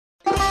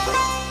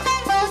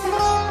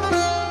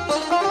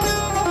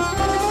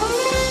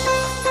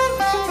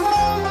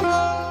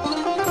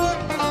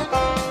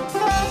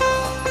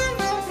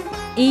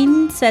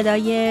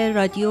صدای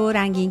رادیو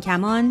رنگین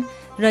کمان،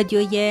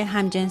 رادیوی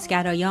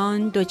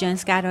همجنسگرایان،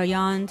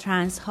 دوجنسگرایان،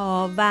 ترنس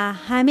ها و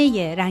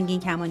همه رنگین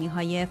کمانی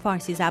های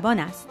فارسی زبان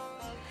است.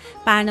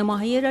 برنامه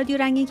های رادیو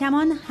رنگین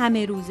کمان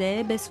همه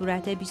روزه به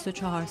صورت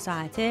 24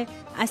 ساعته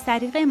از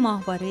طریق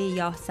ماهواره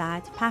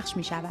یاهصد پخش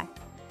می شود.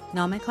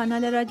 نام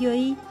کانال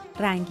رادیویی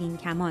رنگین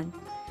کمان،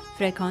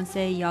 فرکانس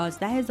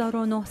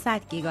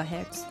 11900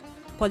 گیگاهرتز،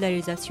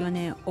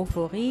 پولاریزاسیون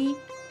افقی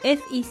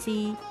FEC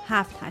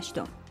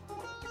 7/8.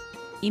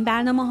 این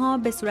برنامه ها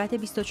به صورت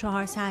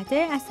 24 ساعته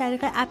از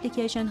طریق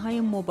اپلیکیشن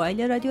های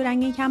موبایل رادیو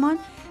رنگین کمان،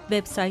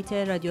 وبسایت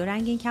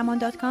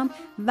رادیورنگینکمان.com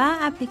و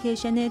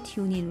اپلیکیشن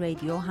تیونین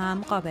رادیو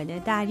هم قابل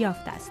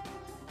دریافت است.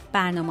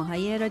 برنامه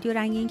های رادیو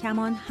رنگین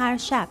کمان هر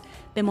شب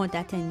به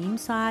مدت نیم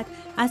ساعت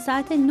از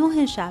ساعت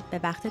 9 شب به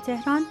وقت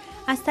تهران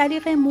از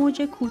طریق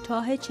موج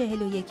کوتاه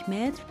 41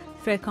 متر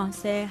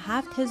فرکانس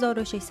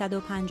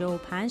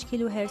 7655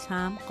 کیلوهرتز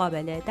هم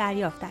قابل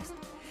دریافت است.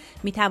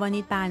 می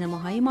توانید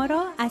برنامه‌های ما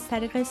را از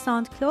طریق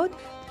ساوند کلود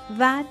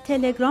و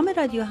تلگرام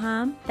رادیو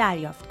هم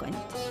دریافت کنید.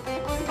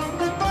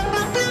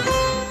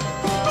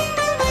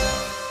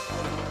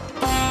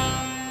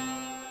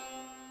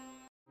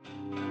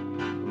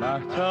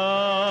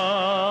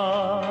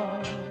 مهتاب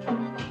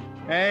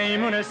ای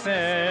مونس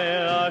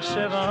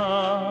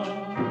عاشقان،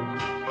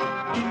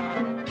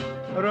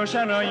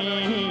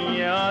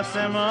 روشنایی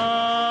آسمان،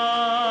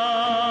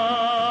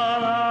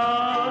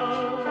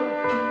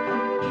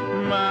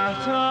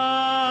 مهتاب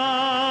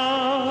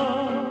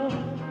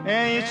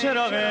ای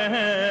چراغ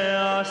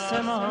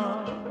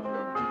آسمان.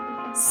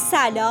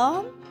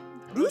 سلام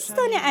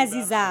دوستان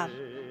عزیزم،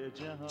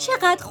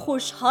 چقدر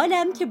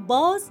خوشحالم که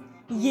باز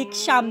یک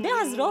شنبه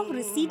از راه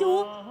رسید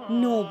و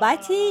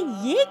نوبت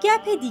یک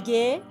گپ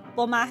دیگه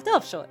با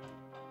مهتاب شد.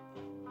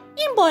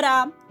 این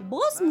بارم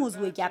باز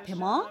موضوع گپ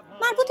ما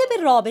مربوط به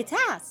رابطه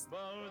است.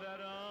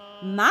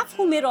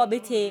 مفهوم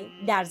رابطه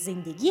در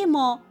زندگی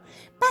ما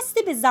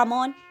بسته به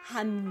زمان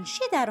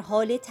همیشه در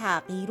حال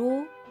تغییر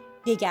و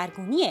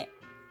دگرگونیه.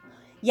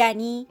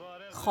 یعنی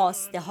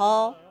خواسته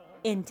ها،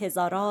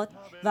 انتظارات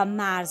و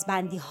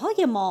مرزبندی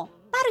های ما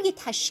برای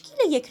تشکیل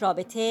یک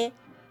رابطه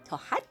تا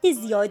حد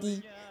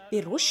زیادی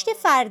به رشد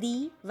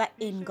فردی و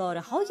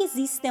انگاره های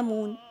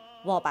زیستمون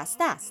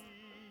وابسته است.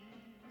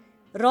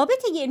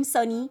 رابطه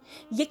انسانی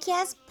یکی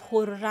از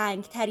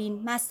پررنگ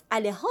ترین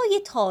مسئله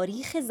های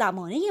تاریخ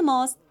زمانه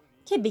ماست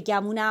که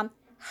بگمونم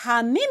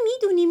همه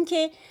میدونیم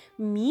که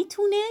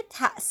میتونه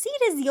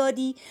تأثیر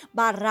زیادی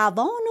بر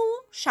روان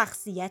و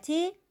شخصیت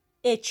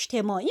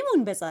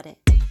اجتماعیمون بذاره.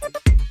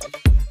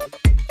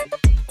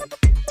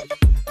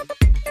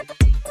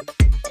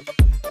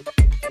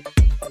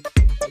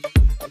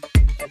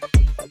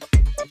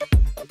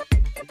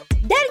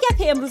 در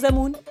گپ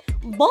امروزمون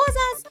باز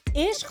از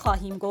عشق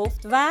خواهیم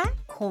گفت و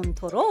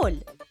کنترل،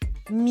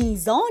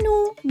 میزان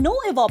و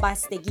نوع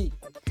وابستگی،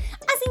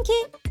 از اینکه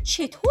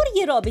چطور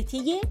یه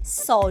رابطه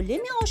سالم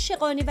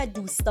عاشقانه و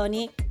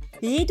دوستانه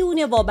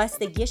بدون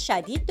وابستگی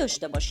شدید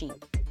داشته باشیم،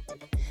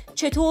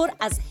 چطور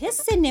از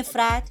حس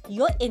نفرت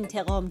یا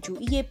انتقام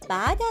جویی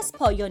بعد از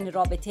پایان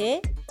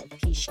رابطه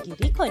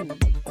پیشگیری کنیم.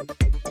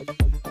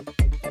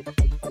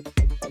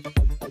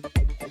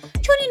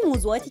 چون این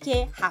موضوعاتی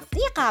که هفته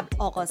قبل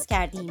آغاز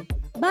کردیم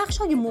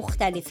بخش‌های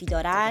مختلفی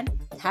دارن،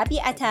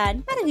 طبیعتاً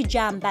برای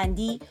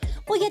جمع‌بندی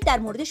باید در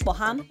موردش با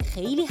هم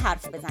خیلی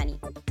حرف بزنیم.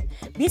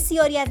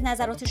 بسیاری از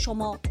نظرات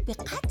شما به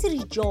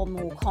قدری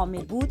جامع و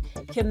کامل بود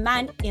که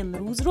من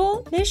امروز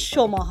رو به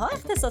شماها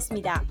اختصاص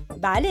میدم.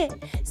 بله،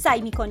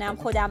 سعی میکنم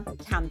خودم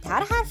کمتر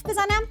حرف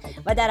بزنم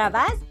و در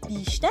عوض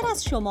بیشتر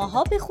از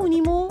شماها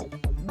بخونیم و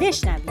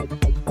بشنویم.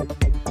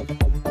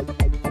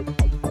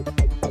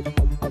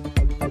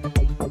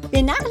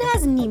 به نقل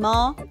از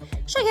نیما،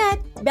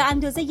 شاید به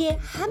اندازه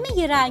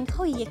همه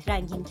رنگ‌های یک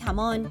رنگین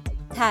کمان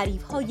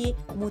تعریف‌های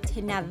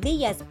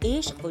متنوعی از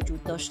عشق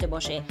وجود داشته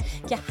باشه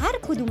که هر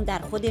کدوم در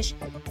خودش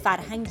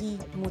فرهنگی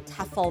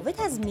متفاوت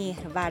از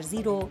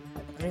مهرورزی رو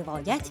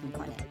روایت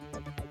میکنه.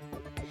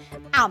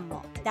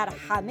 اما در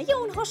همه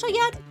اونها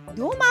شاید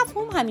دو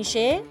مفهوم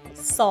همیشه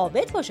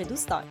ثابت باشه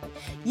دوستان،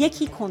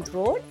 یکی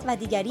کنترل و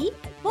دیگری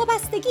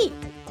وابستگی.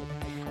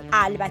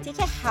 البته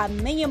که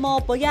همه ما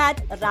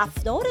باید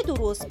رفتار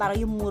درست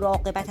برای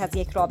مراقبت از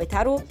یک رابطه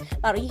رو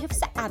برای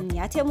حفظ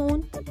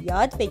امنیتمون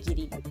یاد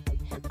بگیریم.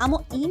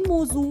 اما این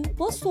موضوع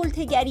با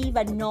سلطه‌گری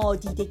و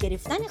نادیده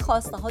گرفتن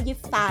خواسته‌های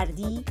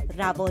فردی،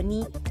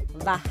 روانی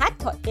و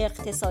حتی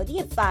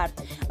اقتصادی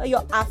فرد و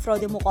یا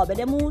افراد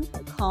مقابلمون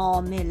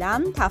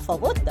کاملا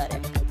تفاوت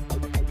داره.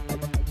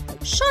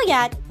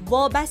 شاید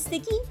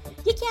وابستگی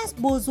یکی از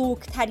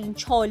بزرگترین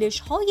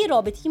چالش‌های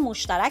رابطی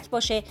مشترک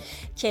باشه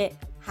که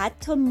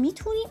حتی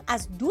میتونیم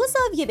از دو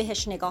زاویه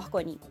بهش نگاه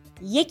کنیم.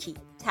 یکی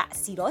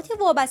تأثیرات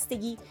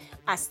وابستگی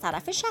از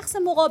طرف شخص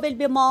مقابل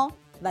به ما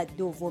و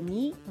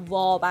دومی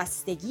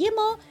وابستگی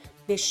ما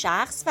به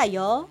شخص و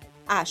یا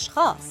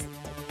اشخاص.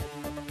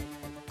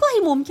 گاهی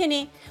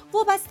ممکنه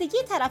وابستگی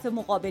طرف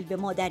مقابل به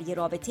ما در یه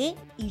رابطه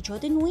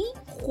ایجاد نوعی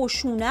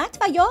خشونت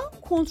و یا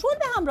کنترل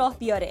به همراه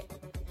بیاره.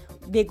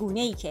 به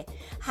گونه‌ای که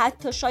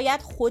حتی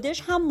شاید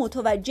خودش هم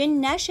متوجه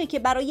نشه که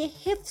برای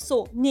حفظ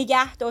و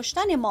نگه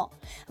داشتن ما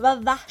و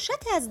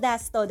وحشت از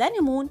دست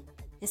دادنمون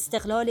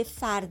استقلال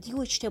فردی و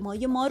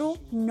اجتماعی ما رو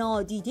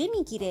نادیده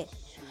میگیره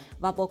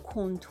و با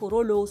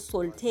کنترل و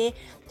سلطه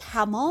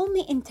تمام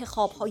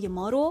انتخاب‌های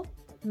ما رو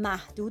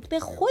محدود به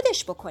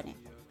خودش بکنه.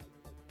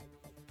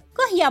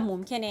 گاهی هم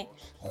ممکنه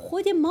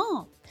خود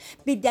ما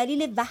به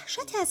دلیل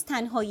وحشت از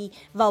تنهایی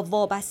و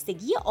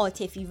وابستگی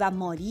عاطفی و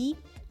مالی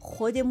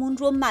خودمون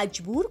رو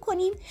مجبور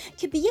کنیم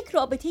که به یک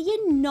رابطه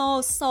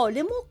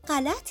ناسالم و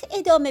غلط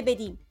ادامه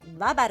بدیم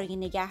و برای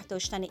نگه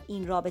داشتن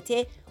این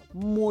رابطه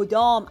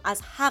مدام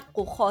از حق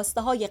و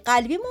خواسته های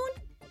قلبیمون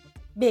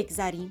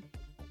بگذریم.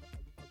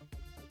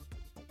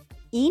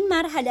 این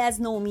مرحله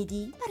از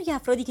ناامیدی برای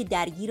افرادی که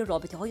درگیر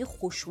رابطه های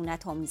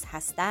خشونت آمیز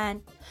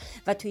هستن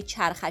و توی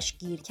چرخش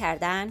گیر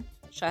کردن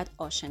شاید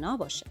آشنا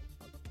باشه.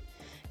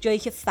 جایی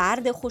که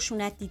فرد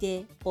خشونت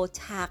دیده با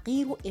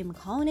تغییر و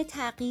امکان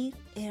تغییر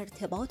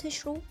ارتباطش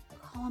رو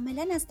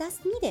کاملا از دست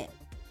میده.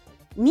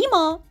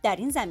 نیما در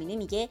این زمینه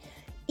میگه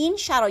این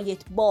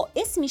شرایط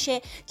باعث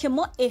میشه که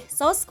ما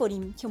احساس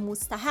کنیم که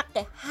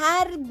مستحق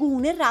هر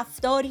گونه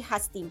رفتاری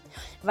هستیم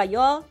و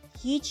یا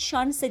هیچ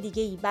شانس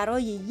دیگه‌ای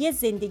برای یه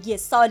زندگی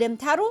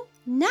سالمتر رو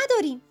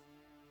نداریم.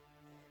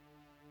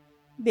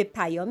 به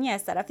پیامی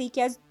از طرف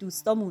یکی از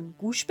دوستامون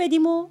گوش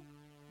بدیم و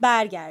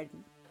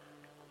برگردیم.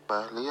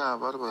 بله،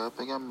 اول باید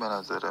بگم به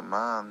نظر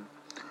من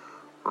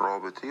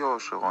رابطه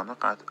عاشقانه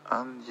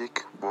قطعاً یک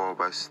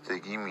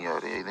وابستگی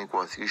میاره، یعنی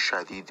وابستگی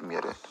شدید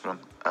میاره، چون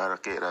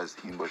غیر از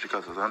این باشه که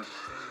اساساً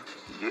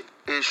یه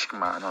عشق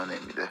معنا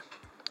نمیده.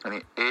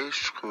 یعنی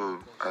عشق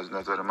از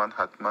نظر من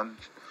حتماً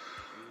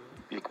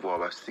یک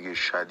وابستگی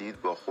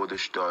شدید با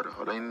خودش داره.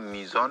 حالا این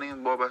میزان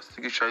این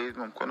وابستگی شدید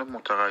ممکنه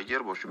متغیر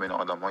باشه بین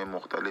آدم‌های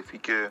مختلفی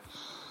که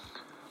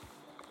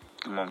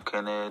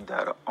ممکنه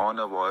در آن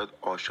واحد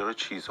عاشق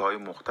چیزهای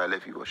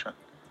مختلفی باشن.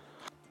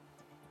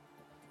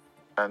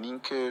 یعنی این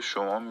که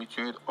شما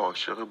میتونید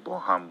عاشق با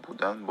هم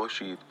بودن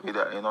باشید و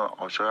در این حال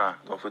عاشق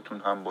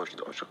اهدافتون هم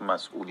باشید، عاشق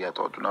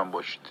مسئولیتاتون هم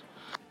باشید.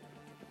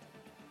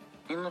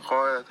 این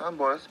قاعدتا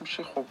باعث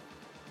میشه خب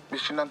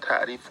بشینن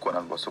تعریف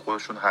کنن، واسه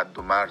خودشون حد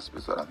و مرز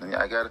بذارن. یعنی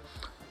اگر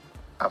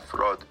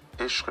افراد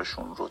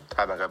عشقشون رو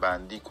طبقه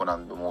بندی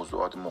کنن به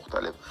موضوعات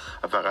مختلف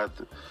و فقط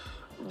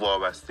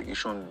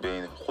وابستگیشون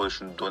بین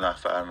خودشون دو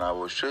نفر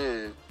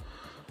نباشه،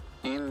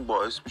 این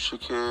باعث میشه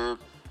که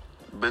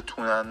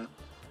بتونن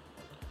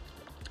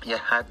یه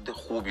حد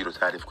خوبی رو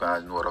تعریف کنن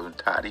از نوراتون،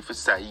 تعریف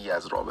صحیحی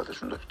از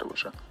رابطشون داشته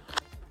باشن.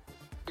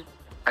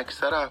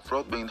 اکثر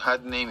افراد به این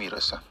حد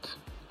نمیرسند،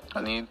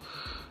 یعنی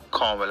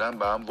کاملا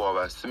به هم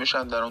وابسته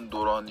میشن در اون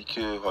دورانی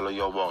که حالا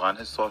یا واقعا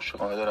حس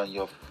عاشقانه دارن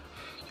یا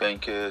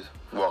اینکه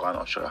واقعا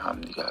عاشق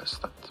هم دیگه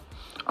هستند.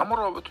 اما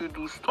رابطه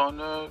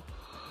دوستانه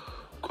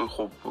که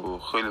خب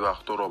خیلی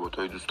وقتا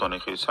رابطه دوستانه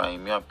خیلی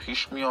صمیمی هم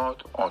پیش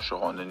میاد،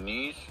 عاشقانه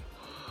نیست،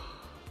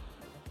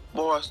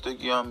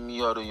 وابستگی هم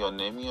میاره یا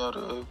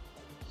نمیاره،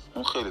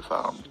 اون خیلی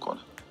فرق میکنه.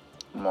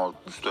 ما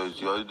دوستای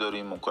زیادی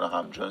داریم، ممکنه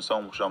همجنس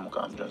هم باشن،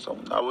 ممکنه همجنس هم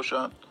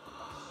نباشن،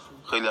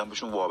 خیلی هم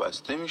بهشون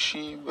وابسته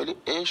میشیم، ولی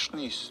عشق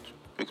نیست.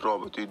 یک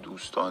رابطه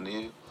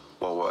دوستانه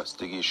با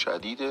وابستگی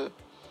شدیده،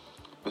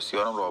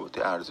 بسیار هم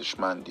رابطه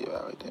ارزشمندیه به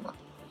عقیده من.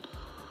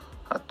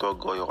 حتی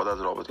گاهی اوقات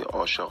از رابطه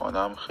عاشقانه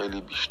هم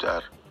خیلی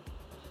بیشتر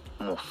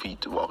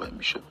مفید واقع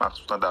میشه،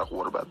 مخصوصا در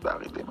غربت به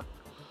عقیده من.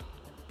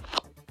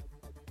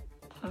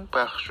 اون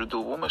بخش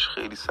دومش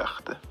خیلی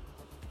سخته،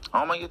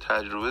 اما من یه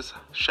تجربه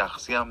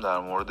شخصی هم در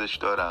موردش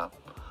دارم.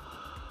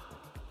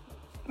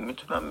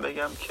 میتونم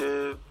بگم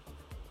که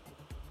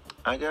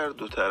اگر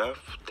دو طرف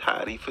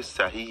تعریف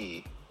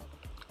صحیحی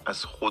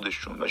از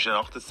خودشون و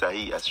شناخت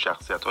صحیح از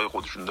شخصیت‌های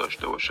خودشون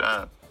داشته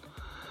باشن،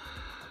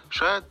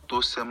 شاید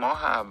 2-3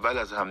 ماه اول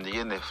از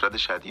همدیگه نفرت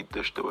شدید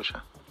داشته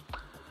باشن.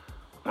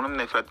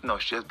 اونم نفرت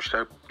ناشی از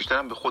بیشتر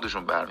هم به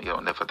خودشون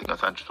برمیگردن. نفرتی که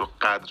مثلا چطور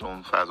قدر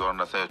اون فضا رو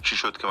مثلا چی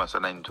شد که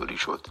مثلا اینطوری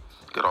شد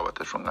که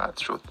رابطه‌شون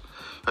قطع شد،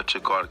 یا چه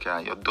کار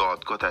کردن، یا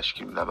دادگاه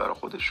تشکیل میدن برای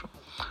خودشون.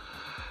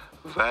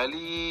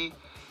 ولی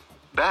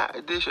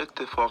بعدش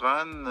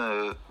اتفاقاً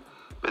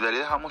به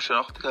دلیل همون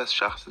شناختی که از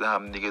شخصیت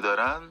هم دیگه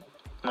دارن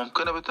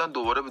ممکنه بتونن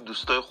دوباره به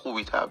دوستای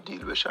خوبی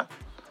تبدیل بشن.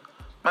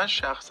 من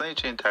شخصا یه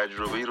چنین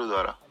تجربه‌ای رو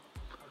دارم.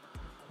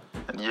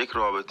 یعنی یک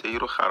رابطه‌ای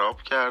رو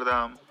خراب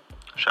کردم،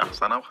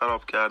 شخصا هم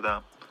خراب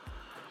کردم،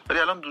 ولی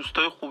الان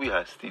دوستای خوبی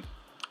هستیم.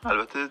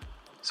 البته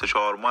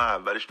 3-4 ماه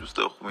اولش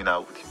دوستای خوبی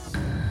نبودیم.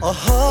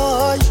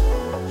 آهای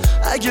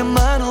اگه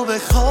منو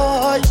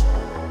بخوای،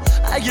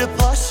 اگه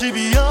پاشی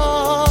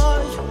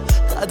بیای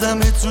قدم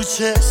تو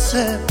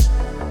چشه،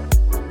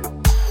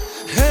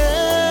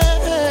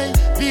 هی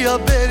بیا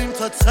بریم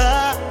تا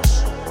تش،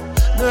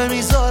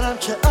 نمیذارم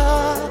که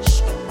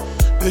عشق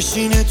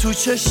بشینه تو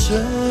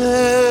چشه.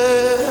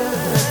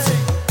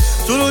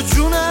 تو رو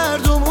جون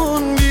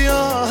هردومون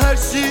بیا،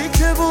 هرچی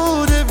که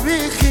بوده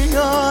بی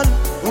خیال،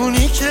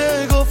 اونی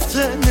که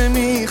گفته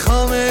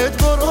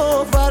نمیخوامت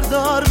برو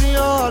بردار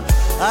بیار،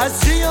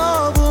 از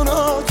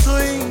خیابونا تو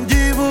این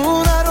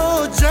دیوونه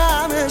رو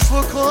جمعش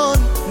بکن،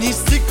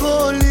 نیستی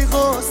کلی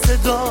قصه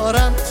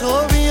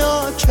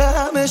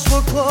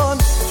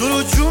تو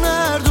رو جون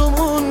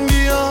هردومون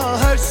بیا،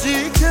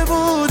 هرچی که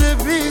بوده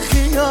بی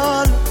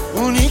خیال،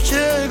 اونی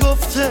که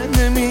گفته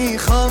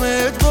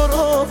نمیخوامت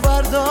برو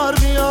بردار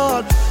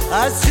بیاد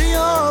از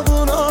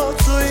خیابونا،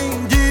 تو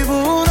این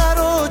دیوونه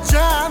رو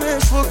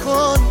جمعش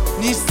بکن،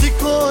 نیستی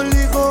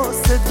کلی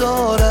قصه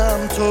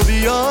دارم تو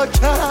بیا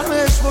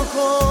کمش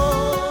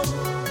بکن.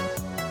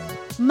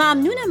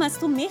 ممنونم از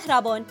تو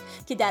مهربان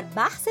که در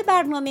بحث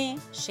برنامه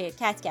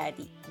شرکت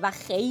کردی و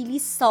خیلی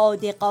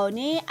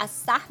صادقانه از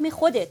سهم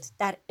خودت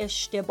در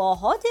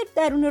اشتباهات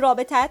درون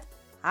رابطت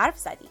حرف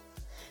زدی.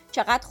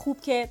 چقدر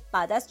خوب که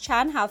بعد از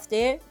چند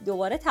هفته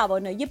دوباره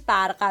توانایی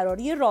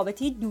برقراری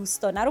رابطه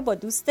دوستانه رو با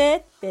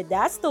دوستت به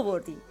دست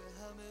آوردی.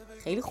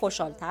 خیلی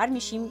خوشحال‌تر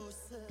میشیم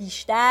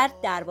بیشتر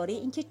درباره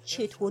اینکه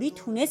چطوری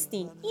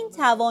تونستین این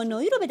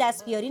توانایی رو به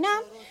دست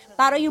بیارینم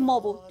برای ما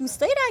و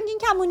دوستای رنگین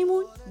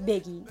کمانیمون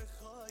بگین.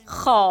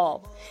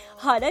 خب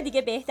حالا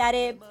دیگه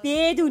بهتره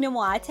بدون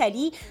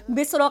معطلی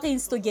به سراغ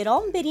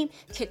اینستاگرام بریم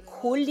که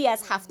کلی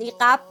از هفته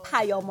قبل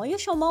پیامای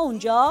شما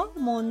اونجا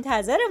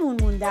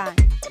منتظرمون موندن.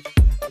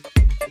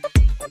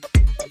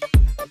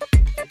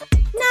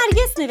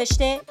 نرگس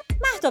نوشته: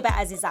 مهتاب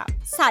عزیزم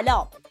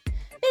سلام،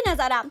 به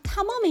نظرم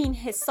تمام این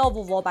حسا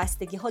و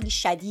وابستگی های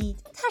شدید،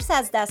 ترس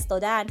از دست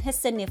دادن،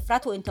 حس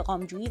نفرت و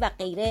انتقامجویی و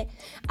غیره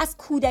از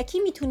کودکی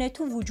میتونه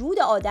تو وجود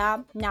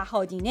آدم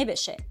نهادینه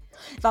بشه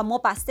و ما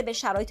بسته به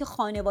شرایط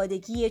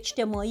خانوادگی،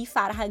 اجتماعی،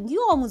 فرهنگی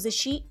و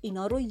آموزشی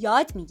اینا رو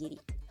یاد میگیریم.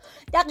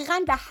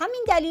 دقیقاً به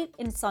همین دلیل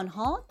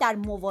انسان‌ها در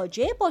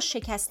مواجهه با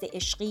شکست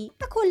عشقی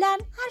و کلاً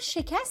هر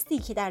شکستی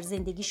که در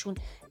زندگیشون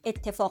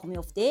اتفاق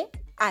میفته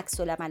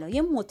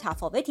عکس‌العمل‌های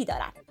متفاوتی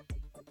دارن.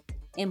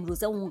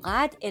 امروزه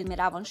اونقدر علم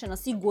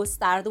روانشناسی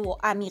گسترده و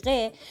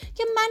عمیقه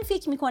که من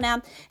فکر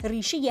میکنم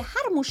ریشه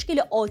هر مشکل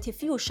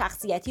عاطفی و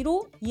شخصیتی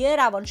رو یه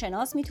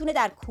روانشناس میتونه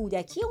در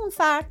کودکی اون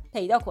فرد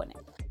پیدا کنه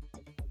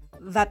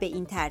و به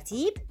این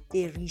ترتیب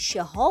به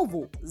ریشه ها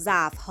و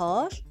ضعف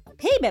هاش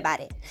پی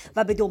ببره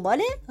و به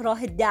دنبال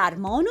راه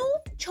درمان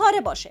و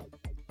چاره باشه.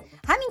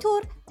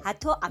 همینطور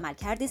حتی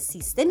عملکرد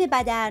سیستم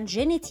بدن،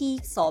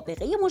 ژنتیک،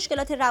 سابقه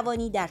مشکلات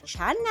روانی در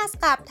چند نسل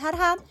قبل‌تر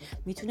هم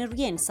میتونه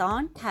روی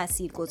انسان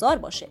تاثیرگذار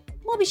باشه.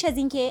 ما بیش از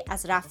این که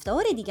از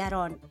رفتار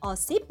دیگران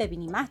آسیب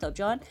ببینیم مهتاب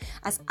جان،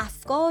 از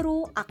افکار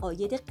و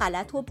عقاید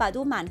غلط و بد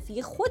و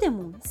منفی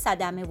خودمون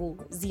صدمه و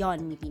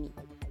زیان میبینیم.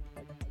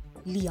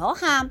 لیا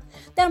هم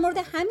در مورد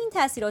همین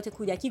تاثیرات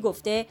کودکی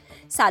گفته: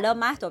 سلام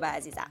مهتاب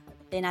عزیزم،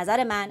 به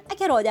نظر من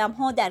اگر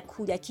آدم‌ها در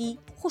کودکی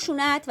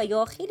خشونت و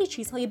یا خیلی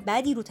چیزهای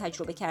بدی رو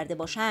تجربه کرده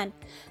باشن،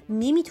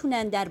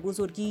 نمیتونن در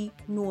بزرگی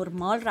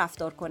نرمال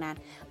رفتار کنن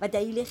و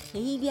دلیل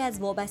خیلی از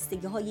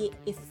وابستگی‌های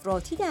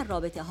افراطی در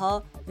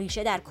رابطه‌ها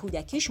ریشه در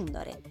کودکیشون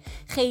داره.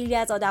 خیلی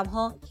از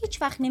آدم‌ها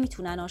هیچ وقت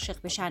نمیتونن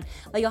عاشق بشن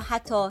و یا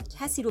حتی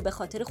کسی رو به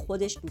خاطر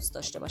خودش دوست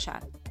داشته باشن،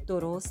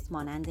 درست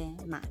مانند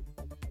من.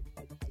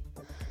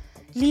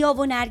 لیا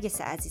و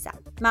نرگس عزیزم،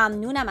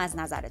 ممنونم از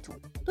نظرتون.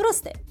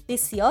 درسته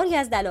بسیاری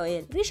از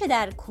دلایل ریشه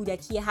در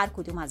کودکی هر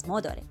کدوم از ما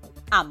داره،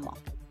 اما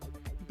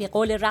به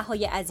قول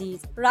رهای عزیز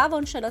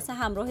روانشناس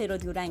همراه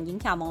رادیورنگین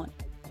کمان،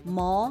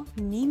 ما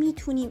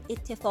نمیتونیم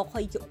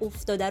اتفاقهایی که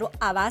افتاده رو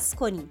عوض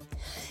کنیم.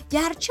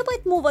 گرچه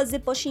باید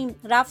مواظب باشیم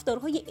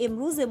رفتارهای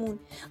امروزمون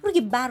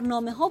روی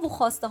برنامه ها و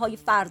خواسته های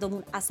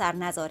فردامون اثر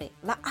نذاره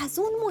و از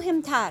اون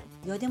مهمتر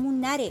یادمون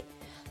نره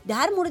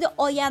در مورد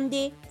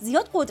آینده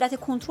زیاد قدرت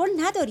کنترل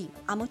نداریم،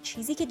 اما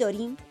چیزی که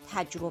داریم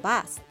تجربه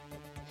است.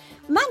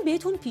 من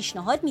بهتون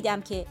پیشنهاد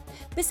میدم که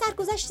به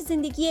سرگذشت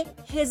زندگی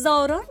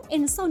هزاران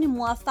انسان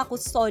موفق و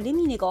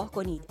سالمی نگاه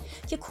کنید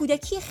که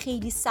کودکی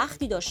خیلی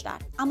سختی داشتن،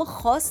 اما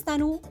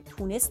خواستن و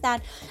تونستن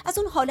از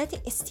اون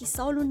حالت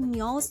استیصال و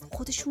نیاز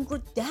خودشون رو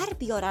در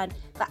بیارن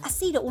و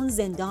اسیر اون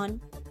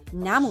زندان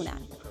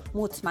نمونن.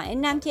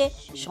 مطمئنم که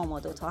شما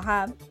دوتا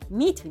هم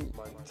میتونید.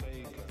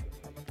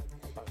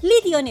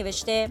 لیدیا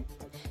نوشته: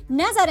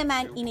 نظر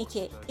من اینه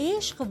که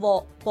عشق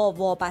با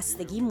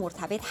وابستگی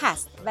مرتبط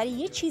هست، ولی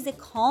یه چیز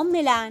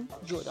کاملا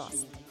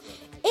جداست.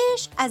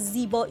 عشق از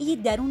زیبایی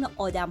درون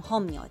آدم ها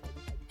میاد،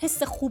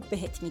 حس خوب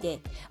بهت میده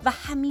و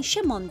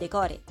همیشه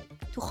ماندگاره،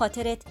 تو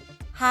خاطرت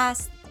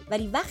هست،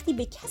 ولی وقتی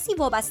به کسی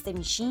وابسته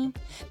میشیم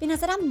به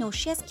نظرم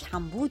ناشی از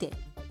کمبوده.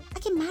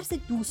 اگه مرز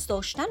دوست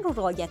داشتن رو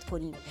رعایت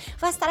کنیم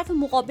و از طرف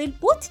مقابل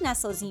بت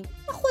نسازیم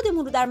و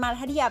خودمون رو در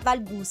مرحله اول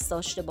دوست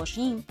داشته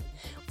باشیم،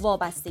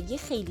 وابستگی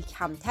خیلی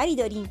کمتری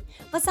داریم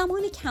و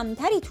زمان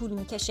کمتری طول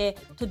میکشه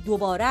تا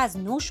دوباره از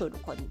نو شروع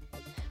کنیم.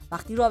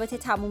 وقتی رابطه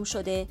تموم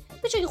شده،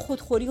 به جای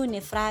خودخوری و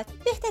نفرت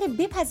بهتره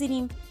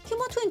بپذیریم که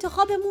ما تو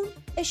انتخابمون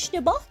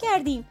اشتباه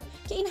کردیم،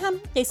 که این هم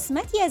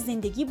قسمتی از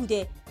زندگی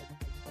بوده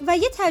و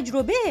یه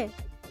تجربه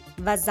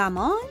و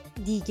زمان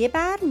دیگه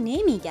بر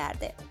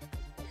نمیگرده.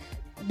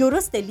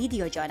 درسته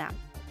لیدیا جانم،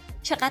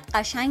 چقدر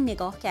قشنگ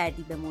نگاه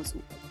کردی به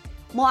موضوع.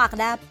 ما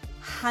اغلب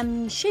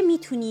همیشه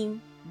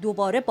میتونیم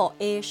دوباره با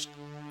عشق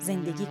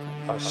زندگی کنیم.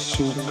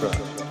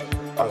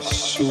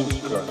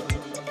 azúcar,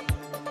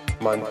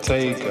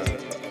 manteiga,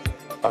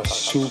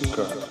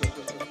 azúcar.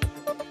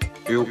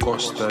 Eu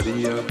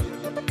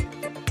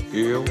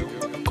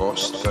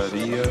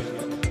gostaria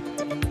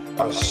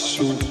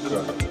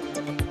azúcar.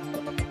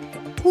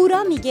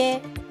 هورا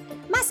میگه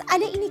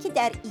مسئله اینه که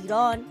در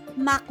ایران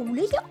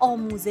مقوله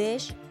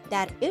آموزش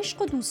در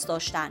عشق و دوست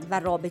داشتن و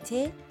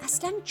رابطه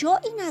اصلا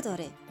جایی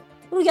نداره.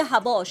 روی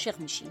هوا عاشق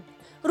میشیم،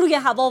 روی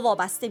هوا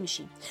وابسته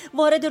میشیم،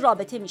 وارد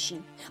رابطه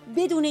میشیم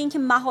بدون اینکه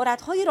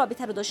مهارت‌های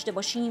رابطه رو داشته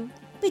باشیم،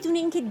 بدون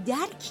اینکه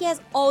درکی از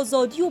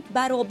آزادی و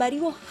برابری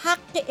و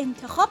حق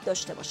انتخاب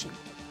داشته باشیم.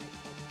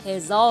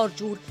 هزار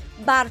جور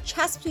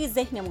برچسب توی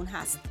ذهنمون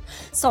هست،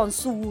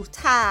 سانسور،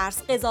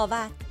 ترس،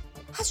 قضاوت.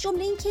 از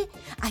جمله این که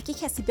اگه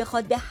کسی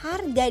بخواد به هر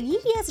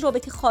دلیلی از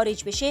رابطه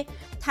خارج بشه،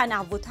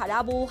 تنوع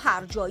طلب و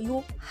هرجایی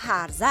و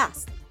هرزه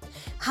است.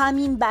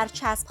 همین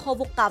برچسب ها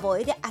و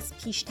قواعد از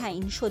پیش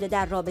تعیین شده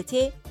در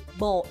رابطه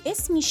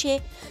باعث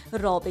میشه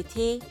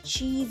رابطه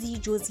چیزی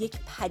جز یک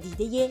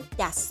پدیده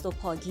دست و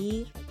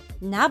پاگیر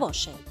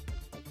نباشه.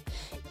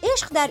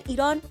 عشق در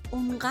ایران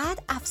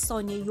اونقدر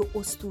افسانه‌ای و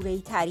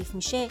اسطوره‌ای تعریف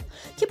میشه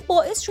که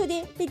باعث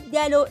شده به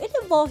دلایل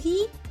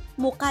واهی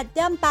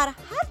مقدم بر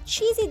هر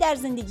چیزی در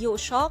زندگی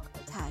عشاق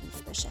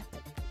تعریف بشه.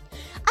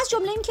 از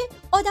جمله این که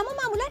آدما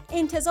معمولا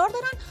انتظار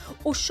دارن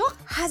عشاق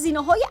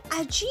هزینه‌های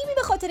عجیبی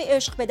به خاطر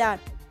عشق بدن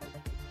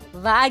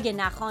و اگه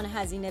نخوان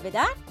هزینه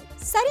بدن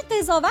سری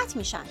قضاوت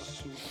میشن.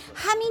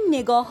 همین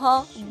نگاه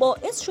ها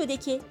باعث شده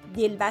که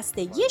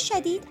دلبستگی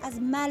شدید از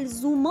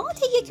ملزومات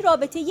یک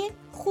رابطه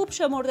خوب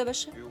شمرده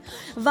بشه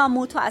و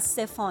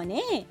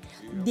متاسفانه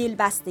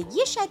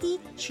دلبستگی شدید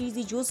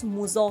چیزی جز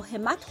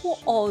مزاحمت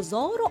و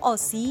آزار و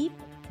آسیب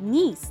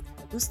نیست.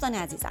 دوستان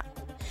عزیزم،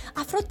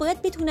 افراد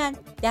باید بتونن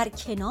در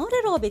کنار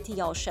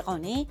رابطه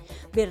عاشقانه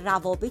به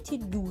روابط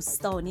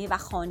دوستانه و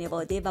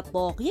خانواده و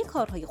باقی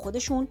کارهای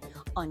خودشون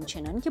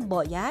آنچنان که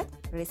باید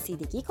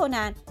رسیدگی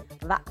کنن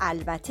و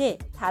البته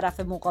طرف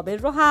مقابل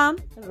رو هم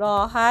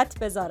راحت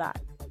بذارن.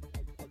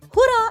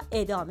 هورا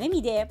ادامه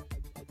میده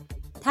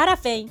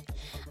طرفین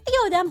اگه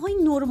آدم‌های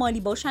نرمالی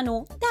باشن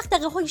و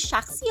دغدغه‌های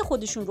شخصی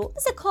خودشون رو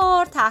مثل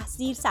کار،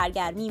 تحصیل،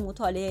 سرگرمی،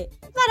 مطالعه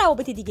و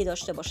روابط دیگه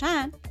داشته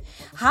باشن،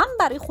 هم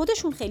برای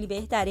خودشون خیلی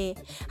بهتره،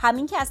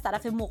 همین که از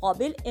طرف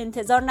مقابل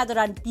انتظار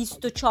ندارن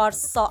 24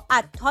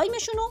 ساعت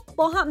تایمشون رو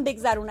با هم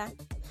بگذرونن.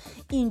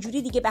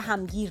 اینجوری دیگه به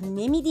هم گیر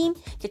نمیدیم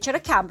که چرا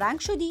کمرنگ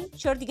شدی،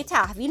 چرا دیگه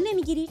تحویل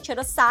نمیگیری،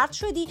 چرا سرد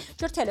شدی،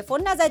 چرا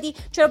تلفن نزدی،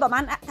 چرا با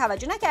من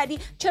توجه نکردی،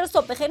 چرا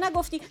صبح بخیر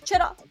نگفتی،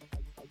 چرا.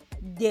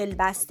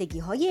 دلبستگی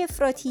های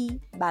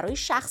افراطی برای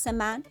شخص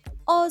من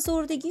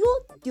آزردگی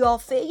و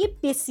دافعه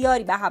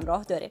بسیاری به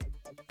همراه داره.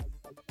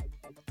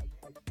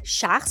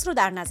 شخص رو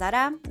در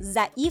نظرم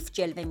ضعیف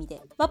جلوه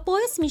میده و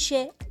باعث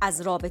میشه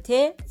از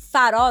رابطه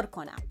فرار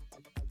کنم.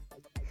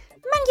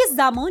 من یه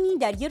زمانی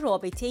در یه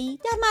رابطه‌ای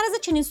در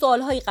معرض چنین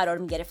سوالهایی قرار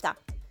میگرفتم.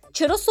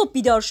 چرا صبح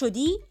بیدار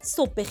شدی؟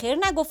 صبح بخیر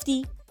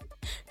نگفتی؟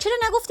 چرا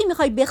نگفتی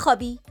میخوای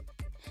بخوابی؟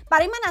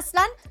 برای من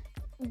اصلاً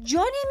جا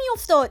نمی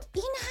افتاد.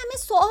 این همه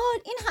سوال،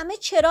 این همه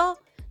چرا.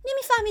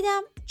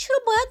 نمیفهمیدم چرا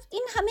باید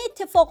این همه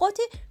اتفاقات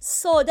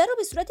ساده رو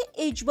به صورت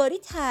اجباری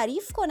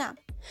تعریف کنم.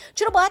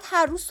 چرا باید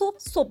هر روز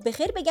صبح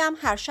بخیر بگم،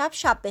 هر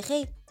شب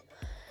بخیر.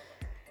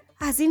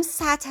 از این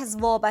سطح از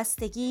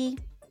وابستگی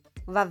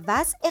و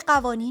وضع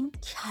قوانین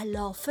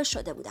کلافه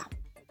شده بودم.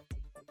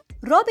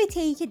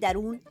 رابطه‌ای که در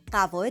اون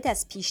قواعد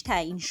از پیش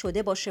تعیین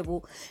شده باشه و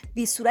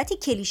به صورت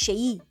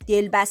کلیشه‌ای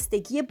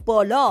دلبستگی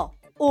بالا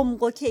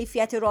عمق و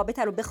کیفیت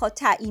رابطه رو بخواد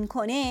تعیین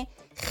کنه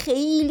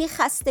خیلی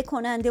خسته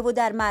کننده و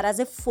در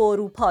معرض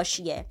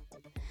فروپاشیه.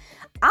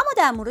 اما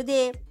در مورد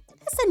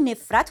حس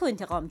نفرت و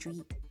انتقام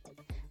جویی،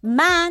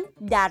 من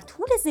در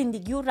طول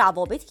زندگی و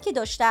روابطی که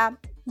داشتم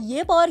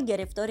یه بار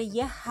گرفتار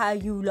یه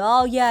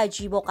هیولای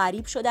عجیب و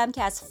غریب شدم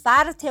که از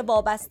فرط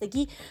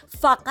وابستگی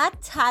فقط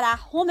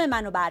ترحم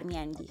منو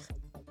برمی‌انگیخت.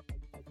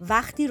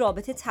 وقتی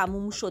رابطه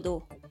تموم شد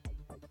و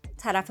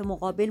طرف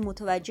مقابل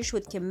متوجه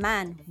شد که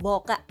من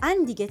واقعاً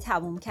دیگه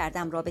تموم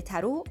کردم رابطه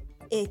رو،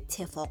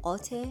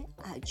 اتفاقات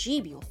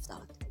عجیبی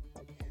افتاد.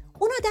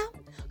 اون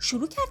آدم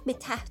شروع کرد به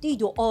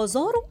تهدید و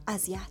آزار و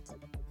اذیت.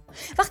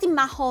 وقتی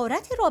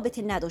مهارت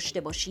رابطه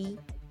نداشته باشی،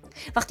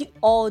 وقتی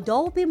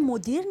آداب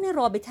مدرن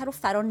رابطه رو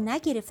فرا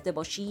نگرفته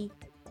باشی،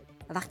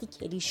 وقتی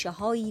کلیشه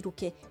هایی رو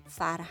که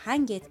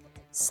فرهنگت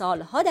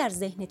سالها در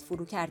ذهنت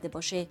فرو کرده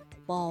باشه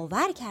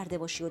باور کرده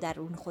باشی و در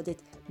اون خودت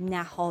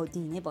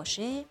نهادینه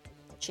باشه،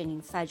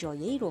 چنین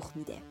فجایعی رخ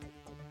میده.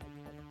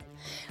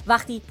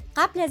 وقتی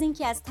قبل از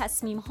اینکه از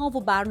تصمیم‌ها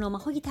و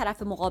برنامه‌های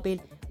طرف مقابل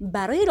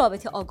برای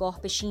رابطه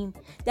آگاه بشیم،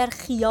 در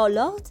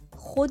خیالات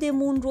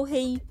خودمون رو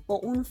هی با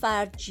اون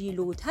فرد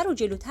جلوتر و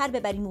جلوتر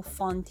ببریم و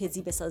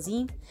فانتزی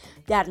بسازیم،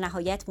 در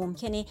نهایت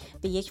ممکنه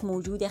به یک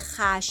موجود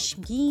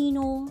خشمگین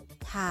و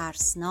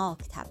ترسناک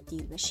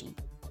تبدیل بشیم.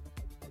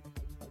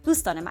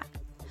 دوستان من،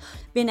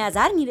 به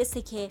نظر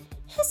میرسه که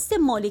حس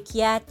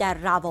مالکیت در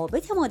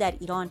روابط ما در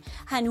ایران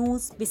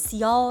هنوز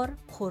بسیار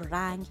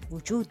پررنگ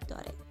وجود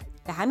داره.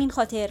 به همین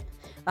خاطر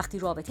وقتی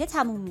رابطه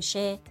تموم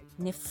میشه،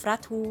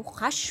 نفرت و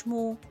خشم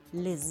و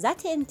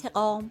لذت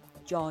انتقام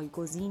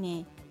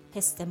جایگزین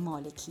حس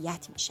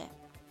مالکیت میشه.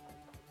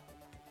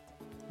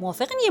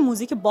 موافقین یه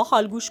موزیک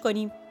باحال گوش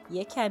کنیم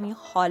یه کمی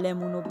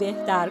حالمون رو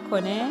بهتر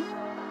کنه؟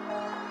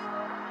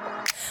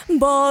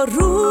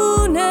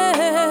 بارونه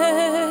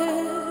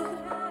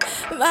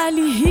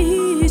ولی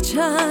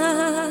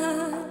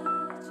هیچم،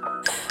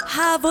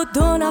 هوا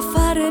 2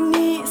 نفره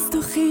نیست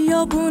تو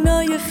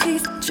خیابونای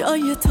خیس،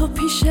 جای تو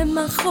پیش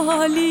من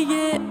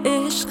خالیه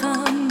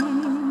عشقم،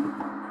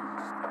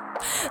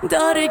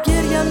 داره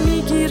گریم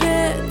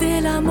میگیره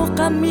دلم و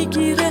غم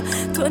میگیره،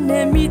 تو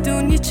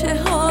نمیدونی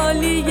چه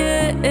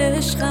حالیه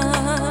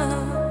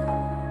عشقم،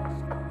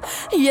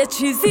 یه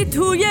چیزی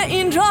توی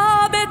این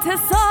رابطه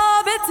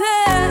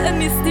ثابته،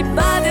 نیستی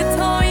بعد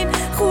تا این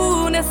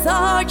خونه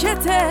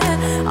ساکته،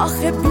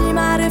 آخه بی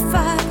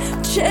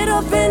معرفت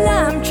چرا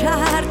ولم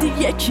کردی،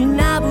 یکی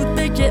نبود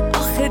بگه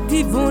آخه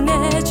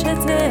دیوونه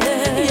چته،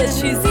 یه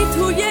چیزی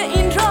توی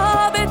این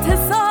رابطه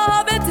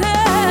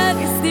ثابته،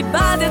 نیستی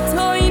بعد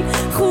تا این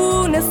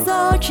خونه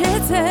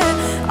ساکته،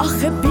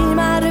 آخه بی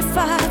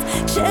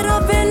معرفت چرا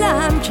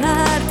ولم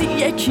کردی،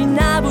 یکی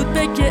نبود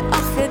بگه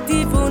آخه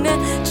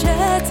دیوونه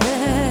چته.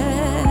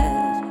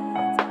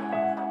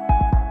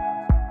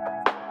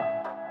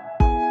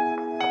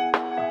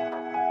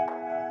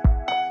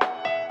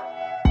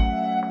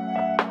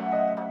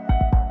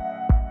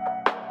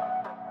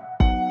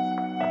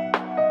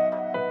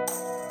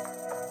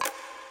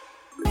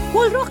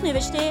 گلرخ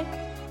نوشته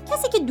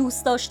کسی که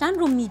دوست داشتن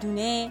رو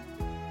میدونه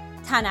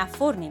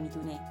تنفر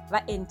نمیدونه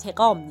و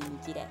انتقام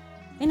نمیگیره.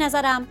 به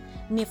نظرم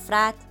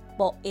نفرت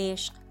با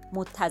عشق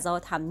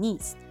متضاد هم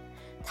نیست.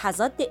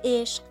 تضاد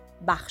عشق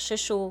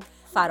بخشش و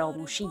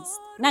فراموشی است،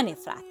 نه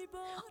نفرت.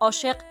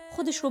 عاشق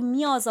خودش رو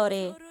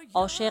میآزاره،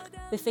 عاشق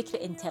به فکر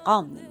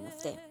انتقام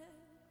نمیفته،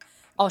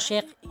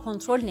 عاشق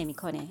کنترل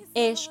نمیکنه.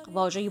 عشق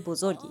واژه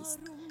بزرگی است،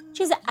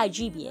 چیز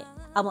عجیبیه،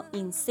 اما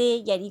این سه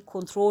یعنی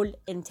کنترل،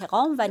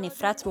 انتقام و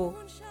نفرت رو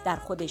در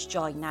خودش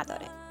جای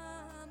نداره.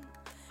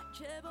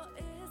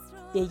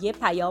 به یه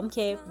پیام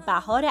که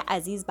بهار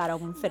عزیز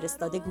برامون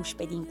فرستاده گوش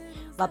بدیم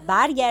و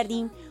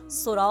برگردیم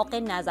سراغ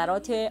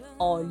نظرات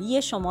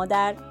عالی شما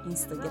در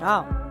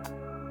اینستاگرام.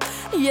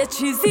 یه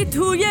چیزی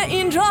توی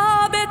این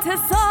رابطه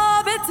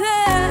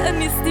ثابته،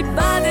 نیستی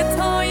بعد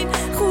تا این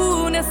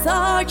خونه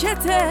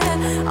ساکته،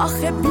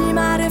 آخه بی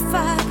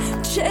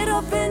معرفت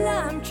چرا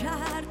ولم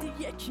کردی.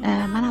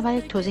 من اول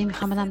یک توضیح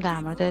میخوام بدم در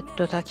مورد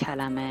 2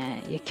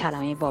 کلمه، یک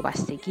کلمه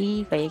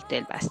وابستگی و یک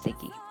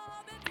دلبستگی.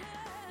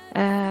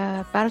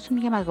 براتون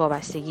میگم از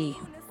وابستگی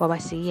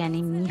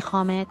یعنی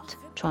میخوامت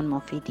چون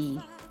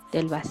مفیدی،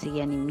 دلبستگی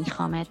یعنی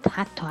میخوامت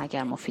حتی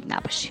اگر مفید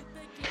نباشی.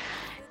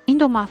 این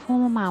 2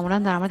 مفهوم رو معمولا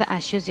در مورد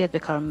اشیا زیاد به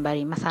کار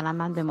میبریم. مثلا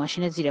من به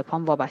ماشین زیر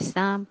پام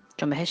وابستم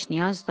چون بهش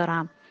نیاز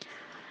دارم،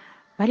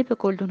 ولی به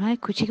گلدون‌های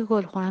کوچیک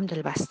گلخونم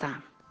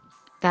دلبستم.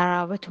 در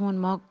روابطمون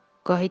ما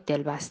گاهی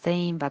دلبسته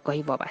ایم و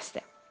گاهی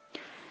وابسته.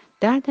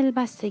 در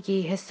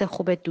دلبستگی حس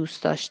خوب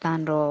دوست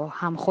داشتن رو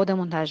هم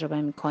خودمون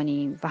تجربه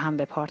میکنیم و هم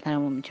به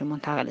پارتنرمون میتونیم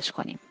منتقلش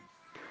کنیم.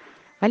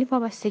 ولی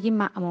وابستگی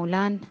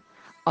معمولاً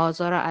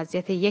آزار و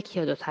اذیت یک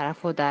یا 2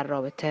 طرف رو در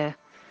رابطه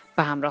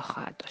به همراه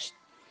خواهد داشت.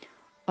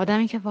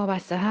 آدمی که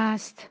وابسته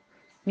هست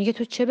میگه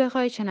تو چه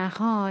بخوای چه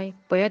نخوای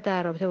باید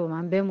در رابطه با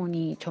من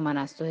بمونی، چون من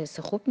از تو حس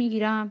خوب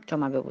میگیرم، چون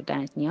من به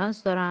بودنت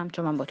نیاز دارم،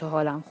 چون من با تو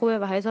حالم خوبه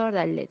و هزار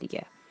دلیل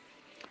دیگه.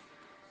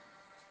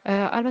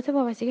 البته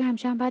وابستگی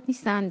همیشه هم بد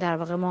نیستن. در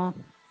واقع ما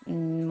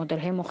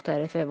مدل‌های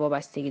مختلف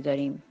وابستگی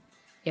داریم.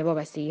 یه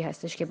وابستگی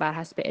هستش که بر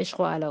حسب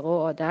عشق و علاقه و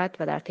عادت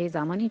و در طی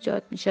زمان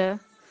ایجاد میشه،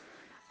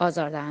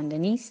 آزاردهنده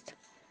نیست،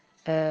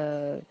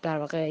 در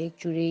واقع یک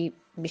جوری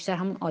بیشتر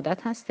همون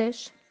عادت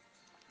هستش.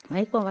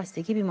 و یک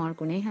وابستگی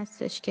بیمارگونه‌ای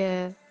هستش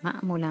که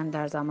معمولاً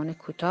در زمان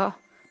کوتاه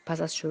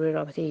پس از شروع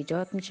رابطه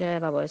ایجاد میشه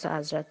و باعث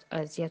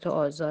اذیت و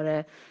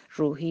آزار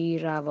روحی،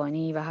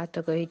 روانی و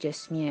حتی گاهی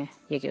جسمی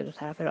یک یا 2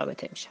 طرف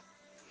رابطه میشه.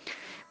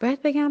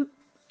 باید بگم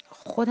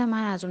خود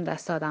من از اون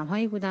دست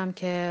آدم‌هایی بودم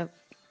که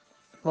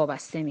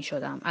وابسته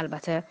میشدم.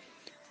 البته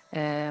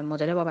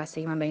مدل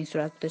وابستگی من به این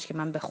صورت بودش که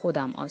من به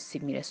خودم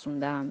آسیب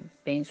میرسوندم،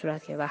 به این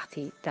صورت که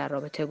وقتی در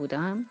رابطه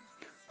بودم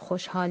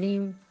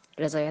خوشحالیم،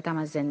 رضایتم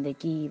از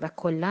زندگی و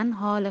کلن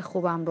حال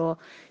خوبم رو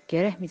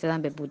گره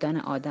میزدم به بودن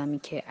آدمی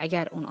که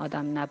اگر اون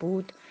آدم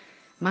نبود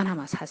من هم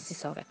از هستی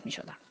ساقط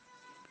میشدم.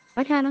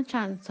 ولی الان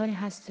چند سالی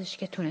هستش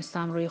که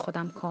تونستم روی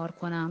خودم کار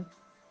کنم،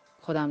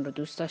 خودم رو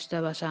دوست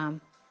داشته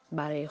باشم،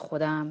 برای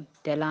خودم،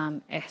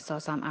 دلم،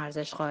 احساسم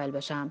ارزش قائل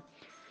بشم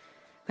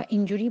و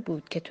اینجوری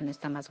بود که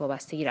تونستم از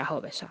وابستگی رها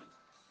بشم.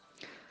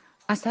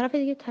 از طرف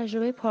دیگه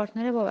تجربه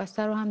پارتنر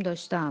وابسته رو هم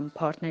داشتم،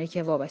 پارتنری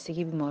که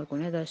وابستگی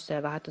بیمارگونه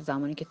داشته و حتی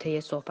زمانی که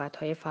طی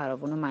صحبت‌های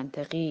فراوان و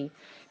منطقی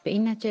به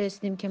این نتیجه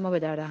رسیدیم که ما به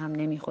درد هم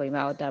نمیخوریم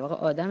و در واقع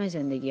آدم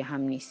زندگی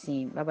هم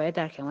نیستیم و باید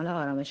در کمال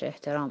آرامش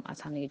احترام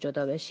از هم دیگه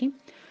جدا بشیم،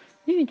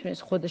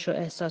 نمیتونست خودش و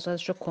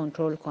احساساتش رو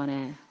کنترل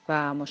کنه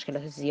و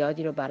مشکلات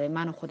زیادی رو برای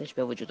من و خودش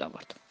به وجود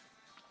آورد.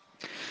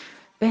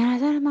 به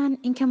نظر من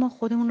این که ما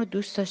خودمون رو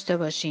دوست داشته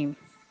باشیم،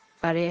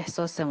 برای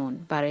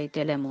احساسمون، برای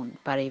دلمون،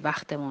 برای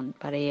وقتمون،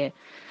 برای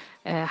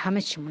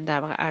همه چیمون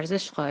در واقع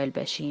ارزش قائل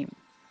بشیم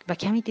و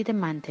کمی دید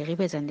منطقی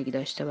به زندگی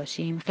داشته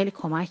باشیم، خیلی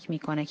کمک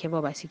میکنه که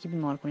وابستگی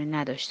بیمارگونه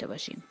نداشته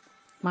باشیم.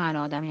 من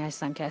الان آدمی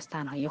هستم که از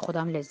تنهایی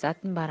خودم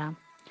لذت میبرم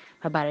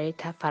و برای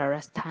فرار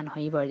از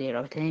تنهایی وارد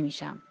رابطه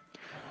نمیشم.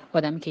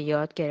 آدمی که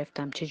یاد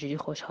گرفتم چجوری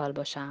خوشحال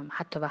باشم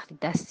حتی وقتی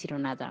دستی رو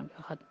ندارم که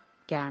بخواد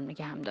گرم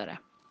نگهم داره.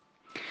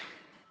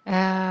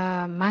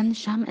 من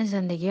شمع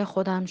زندگی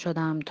خودم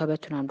شدم تا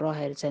بتونم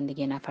راه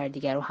زندگی نفر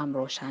دیگر رو هم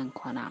روشن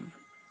کنم.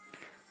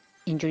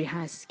 اینجوری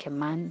هست که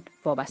من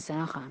وابسته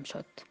نخواهم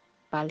شد،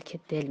 بلکه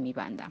دل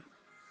میبندم.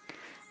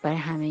 برای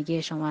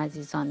همگی شما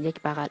عزیزان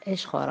یک بغل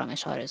عشق و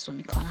آرامش آرزو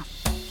میکنم.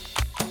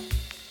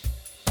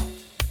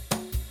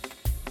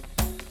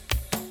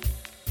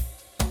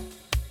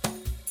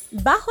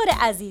 بهار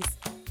عزیز،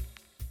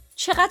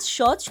 چقدر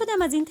شاد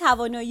شدم از این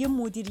توانایی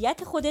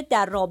مدیریت خودت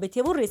در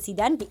رابطه و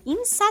رسیدن به این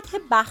سطح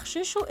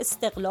بخشش و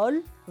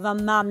استقلال و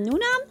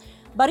ممنونم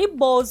برای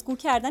بازگو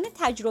کردن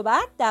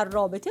تجربت در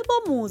رابطه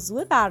با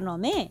موضوع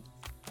برنامه.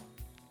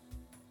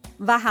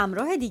 و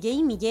همراه دیگه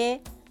ای میگه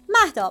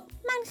مهتاب،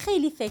 من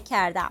خیلی فکر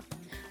کردم.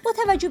 با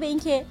توجه به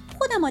اینکه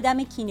خودم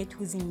آدم کینه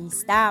توزی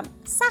نیستم،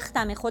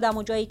 سختم خودم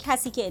و جای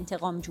کسی که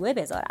انتقام جوه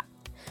بذارم.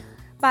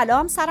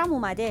 بلام سرم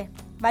اومده،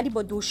 ولی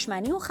با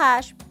دشمنی و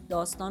خشم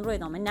داستان رو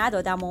ادامه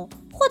ندادم و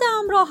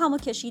خودم راهمو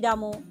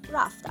کشیدم و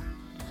رفتم.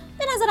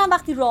 به نظرم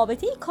وقتی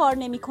رابطه ای کار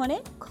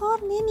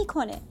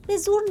نمیکنه. به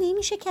زور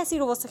نمیشه کسی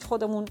رو واسه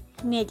خودمون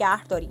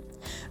نگه داریم.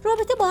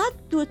 رابطه باید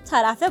دو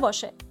طرفه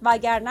باشه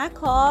وگرنه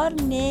کار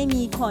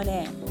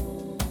نمیکنه.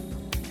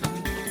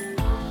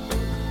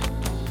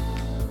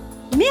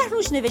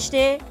 مهروش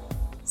نوشته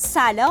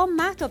سلام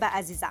مهتاب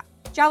عزیزم.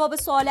 جواب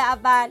سوال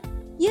اول،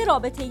 یه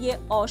رابطه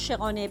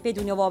عاشقانه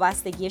بدون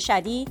وابستگی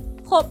شدید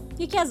خب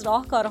یکی از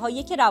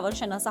راهکارهایی که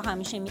روانشناسا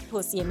همیشه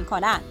توصیه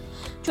میکنن،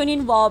 چون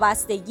این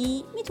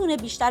وابستگی میتونه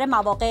بیشتر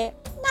مواقع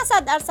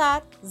نه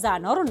 100%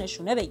 زنا رو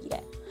نشونه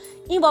بگیره.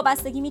 این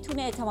وابستگی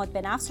میتونه اعتماد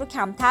به نفس رو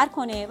کمتر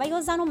کنه و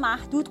یا زن رو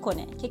محدود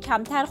کنه که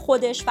کمتر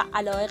خودش و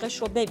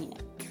علایقش رو ببینه.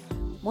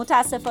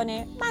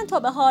 متاسفانه من تا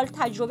به حال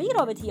تجربه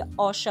رابطه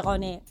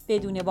عاشقانه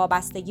بدون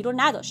وابستگی رو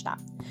نداشتم.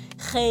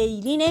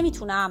 خیلی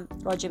نمیتونم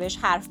راجبش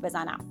حرف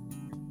بزنم.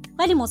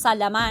 ولی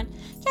مسلماً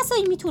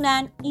کسایی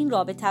میتونن این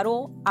رابطه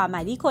رو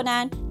عملی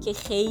کنن که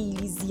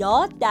خیلی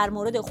زیاد در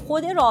مورد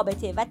خود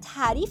رابطه و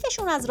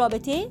تعریفشون از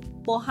رابطه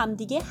با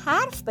همدیگه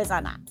حرف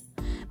بزنن.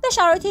 به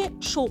شرایط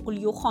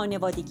شغلی و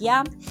خانوادگی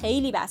هم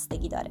خیلی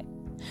بستگی داره.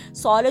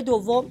 سوال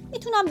دوم،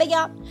 میتونم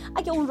بگم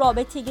اگه اون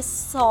رابطه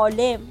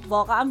سالم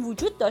واقعا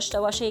وجود داشته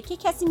باشه که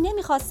کسی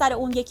نمیخواد سر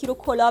اون یکی رو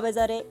کلا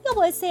بذاره یا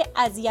باعث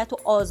اذیت و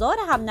آزار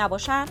هم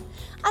نباشن،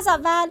 از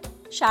اول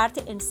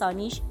شرط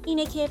انسانیش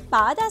اینه که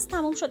بعد از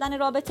تموم شدن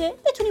رابطه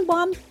بتونیم با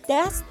هم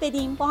دست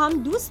بدیم، با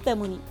هم دوست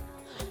بمونیم.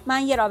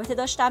 من یه رابطه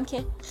داشتم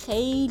که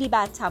خیلی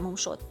بد تموم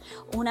شد.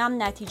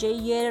 اونم نتیجه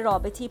یه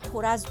رابطه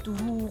پر از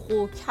دروغ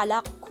و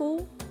کلک و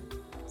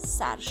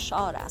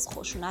سرشار از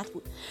خشونت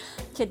بود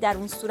که در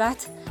اون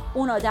صورت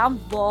اون آدم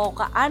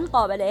واقعا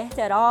قابل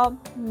احترام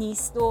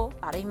نیست و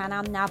برای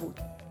منم نبود.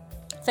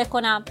 فکر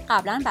کنم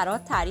قبلا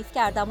برات تعریف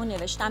کردم و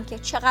نوشتم که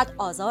چقدر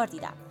آزار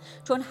دیدم،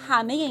 چون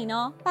همه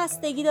اینا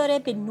بستگی داره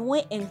به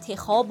نوع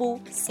انتخاب و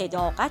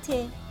صداقت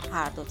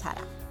هر دو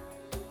طرف.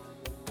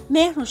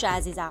 مهرنوش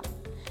عزیزم،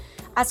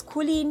 از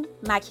کولین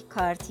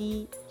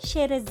مککارتی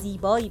شعر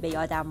زیبایی به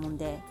یادم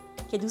مونده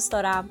که دوست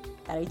دارم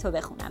برای تو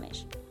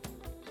بخونمش.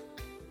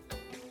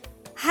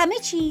 همه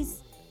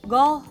چیز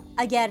گاه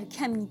اگر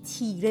کمی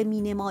تیره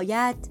می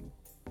نماید،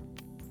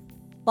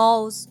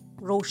 باز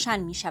روشن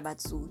می شود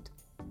زود.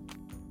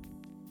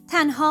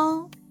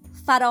 تنها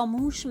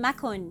فراموش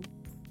مکن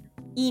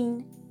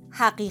این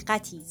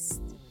حقیقتی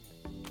است.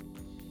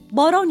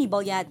 بارانی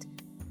باید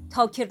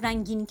تا که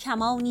رنگین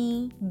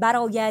کمانی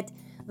براید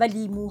و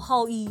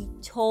لیموهایی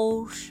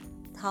ترش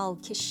تا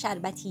که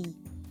شربتی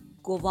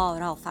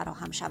گوارا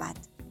فراهم شود.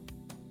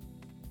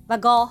 و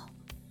گاه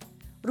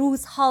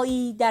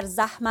روزهایی در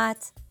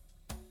زحمت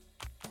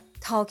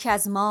تا که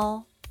از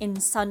ما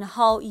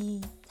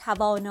انسانهایی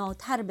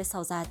تواناتر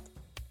بسازد.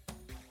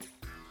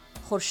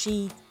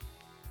 خورشید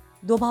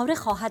دوباره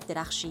خواهد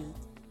درخشید،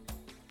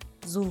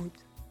 زود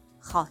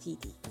خواهی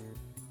دید.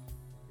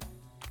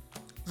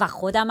 و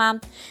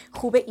خودمم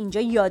خوب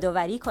اینجا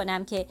یادآوری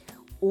کنم که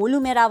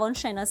علوم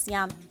روانشناسی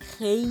هم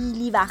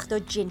خیلی وقتا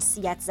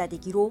جنسیت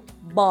زدگی رو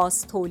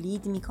باز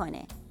تولید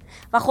میکنه.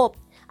 و خب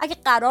اگه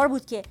قرار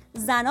بود که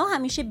زنا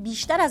همیشه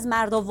بیشتر از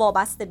مردا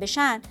وابسته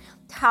بشن،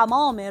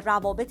 تمام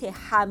روابط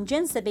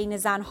همجنس بین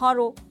زنها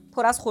رو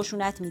پر از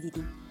خشونت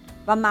میدیدیم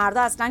و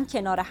مردا اصلا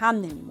کنار هم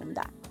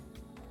نمیموندن.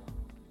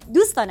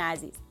 دوستان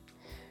عزیز،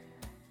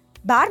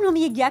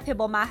 برنامه گپ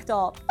با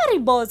مهتاب برای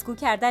بازگو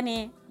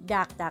کردن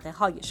دغدغه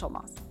های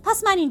شماست.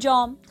 پس من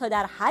اینجام تا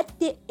در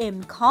حد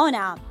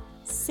امکانم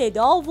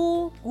صدا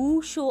و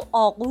گوش و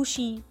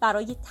آغوشی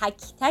برای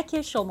تک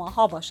تک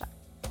شماها باشم.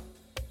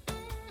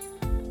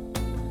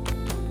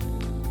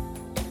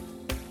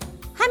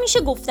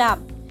 همیشه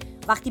گفتم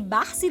وقتی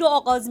بحثی رو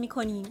آغاز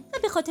می‌کنیم و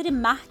به خاطر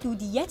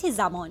محدودیت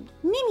زمان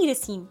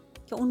نمی‌رسیم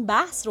که اون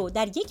بحث رو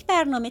در یک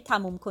برنامه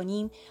تموم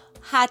کنیم،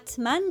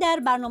 حتما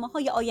در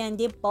برنامه‌های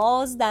آینده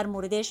باز در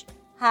موردش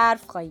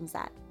حرف خواهیم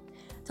زد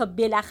تا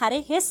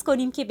بالاخره حس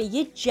کنیم که به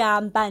یه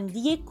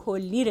جمع‌بندی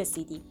کلی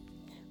رسیدیم.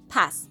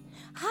 پس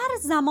هر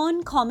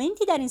زمان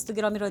کامنتی در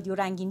اینستاگرام رادیو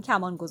رنگین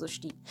کمان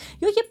گذاشتید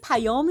یا یه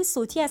پیام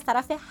صوتی از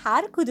طرف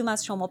هر کدوم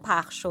از شما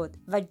پخش شد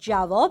و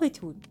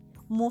جوابتون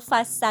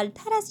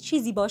مفصل‌تر از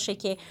چیزی باشه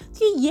که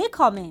توی یه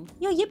کامنت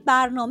یا یه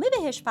برنامه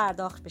بهش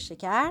پرداخت بشه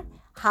کرد،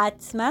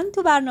 حتما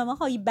تو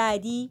برنامه‌های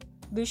بعدی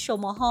به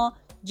شماها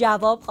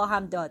جواب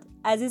خواهم داد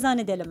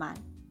عزیزان دل من.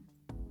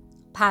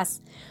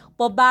 پس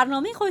با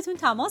برنامه خودتون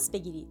تماس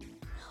بگیرید.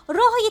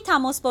 راه‌های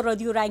تماس با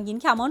رادیو رنگین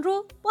کمان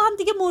رو با هم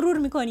دیگه مرور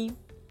می‌کنیم.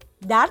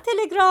 در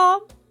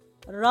تلگرام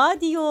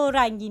رادیو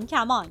رنگین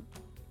کمان،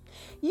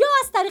 یا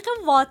از طریق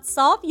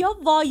واتساپ یا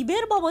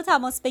وایبر با ما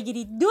تماس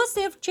بگیرید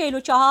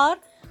 2044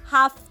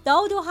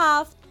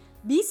 77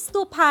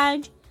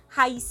 25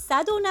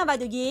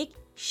 891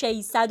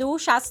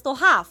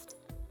 667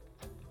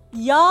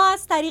 یا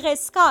از طریق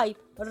اسکایپ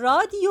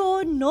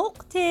رادیو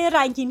نقطه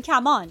رنگین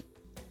کمان.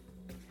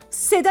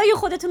 صدای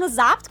خودتون رو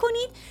ضبط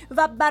کنید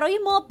و برای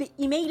ما به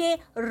ایمیل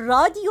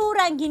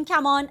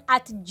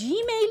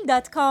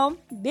radiorangin.kaman@gmail.com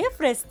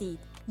بفرستید،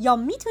 یا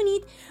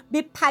میتونید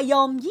به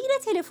پیامگیر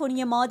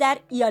تلفنی ما در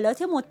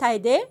ایالات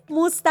متحده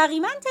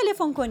مستقیما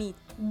تلفن کنید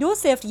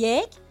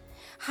 201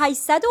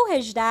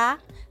 818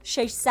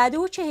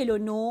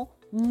 649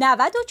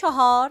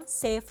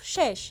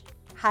 9406.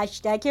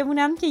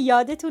 هشتگمونم که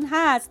یادتون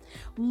هست،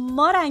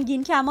 ما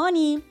رنگین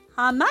کمانیم،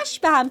 همش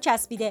به هم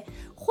چسبیده.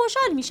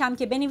 خوشحال میشم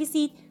که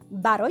بنویسید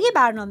برای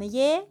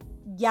برنامه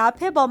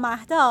گپ با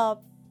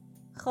مهتاب.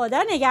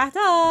 خدا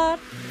نگهدار.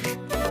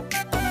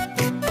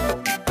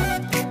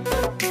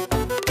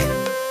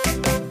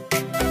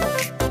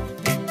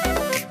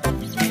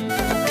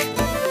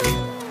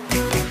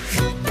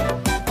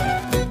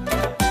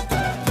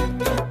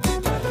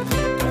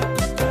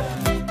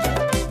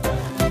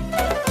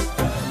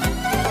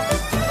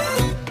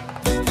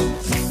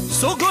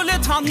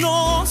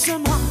 ناز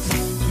من،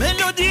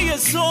 ملودی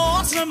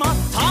ساز من،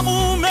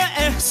 تموم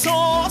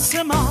احساس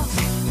من،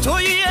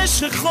 توی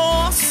عشق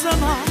خاص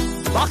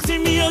من. وقتی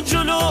میاد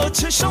جلو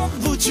چشم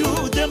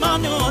وجود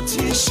من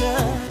آتیشه،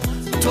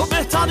 تو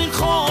بهترین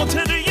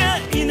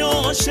خاطره این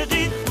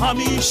عاشقی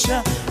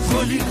همیشه.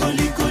 گلی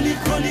گلی گلی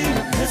گلی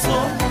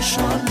هزار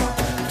ماشالله،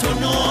 تو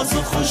ناز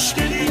و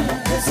خوشگلی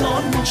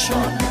هزار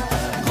ماشالله.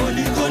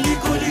 گلی گلی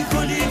گلی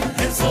گلی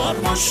هزار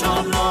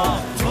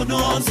ماشالله، تو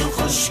ناز و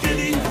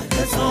خوشگلی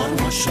هزار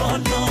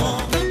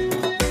ماشالله.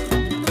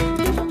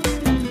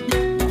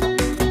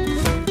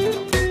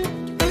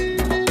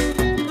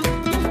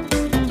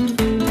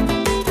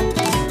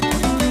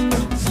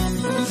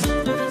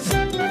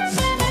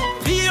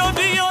 بیا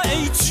بیا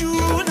ای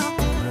جونم،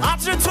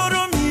 عطر تو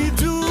رو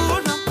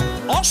میدونم،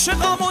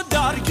 عاشقمو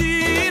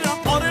درگیرم،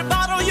 آره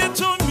برای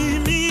تو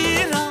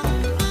میمیرم.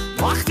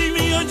 وقتی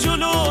میاد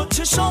جلو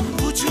چشم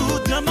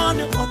وجود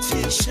من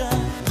آتیشه،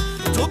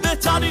 تو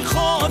بهترین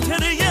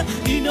خاطره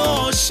این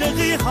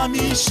عاشقی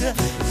همیشه.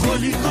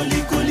 گلی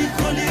گلی گلی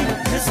گلی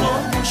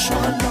هزار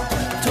ماشالله،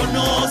 تو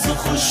ناز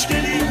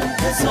خوشگلی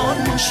هزار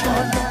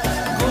ماشالله.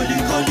 گلی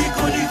گلی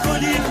گلی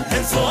گلی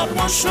هزار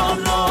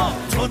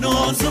ماشالله، تو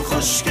ناز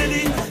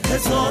خوشگلی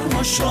هزار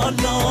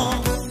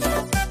ماشالله.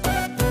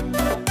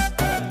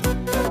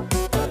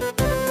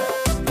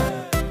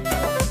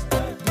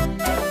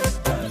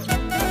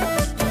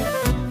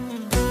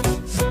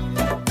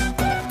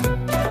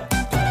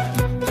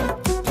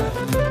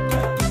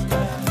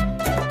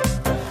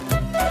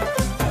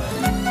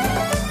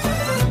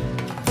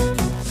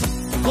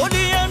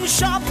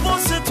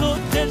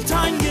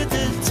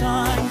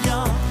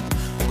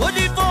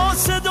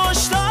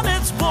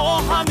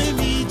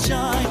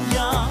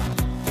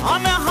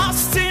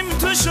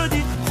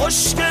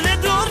 خوشگل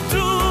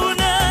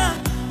دردونه،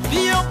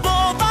 بیا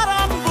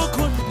باورم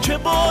بکن که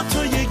با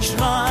تو یک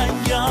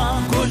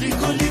رنگم. گلی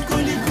گلی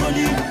گلی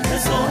گلی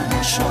هزار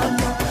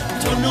ماشالله،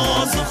 تو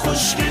ناز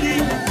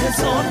خوشگلی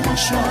هزار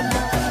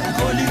ماشالله.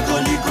 گلی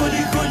گلی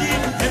گلی گلی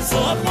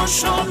هزار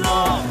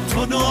ماشالله،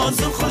 تو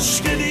ناز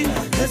خوشگلی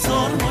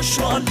هزار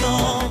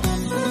ماشالله.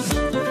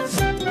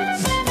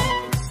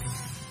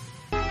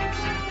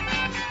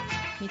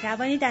 می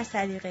توانید از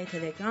طریق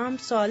تلگرام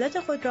سوالات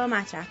خود را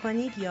مطرح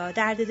کنید یا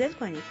درد دل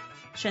کنید.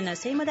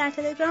 شناسه ما در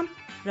تلگرام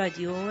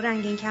رادیو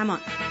رنگین کمان.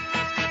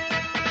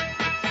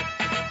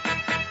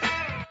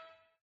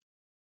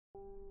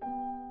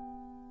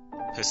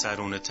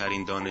 پسرونه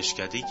ترین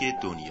دانشکده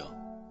دنیا.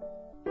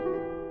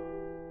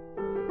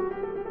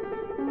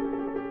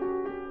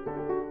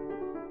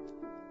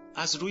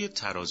 از روی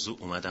ترازو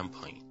اومدم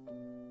پایین.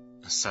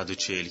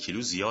 140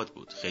 کیلو زیاد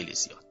بود، خیلی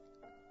زیاد.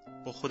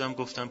 با خودم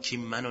گفتم کی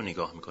منو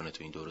نگاه میکنه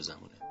تو این دور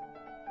زمونه.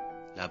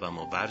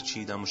 لبمو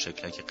برچیدم و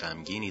شکلک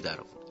غمگینی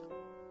در آوردم.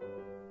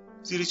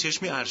 زیر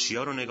چشمی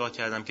ارشیا رو نگاه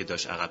کردم که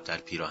داشت عقب‌تر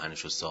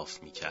پیراهنشو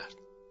صاف میکرد.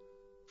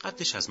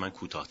 قدش از من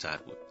کوتاه‌تر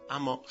بود،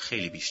 اما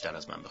خیلی بیشتر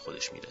از من به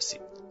خودش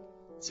میرسید.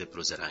 زبر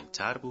و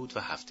زرنگ‌تر بود و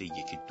هفته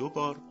 1-2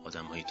 بار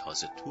آدم‌های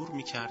تازه تور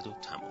میکرد و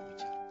تموم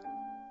میکرد.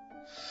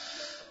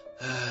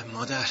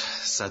 مادر،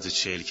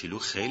 140 کیلو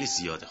خیلی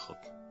زیاده. خب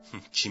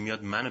کی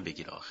میاد منو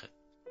بگیره آخه؟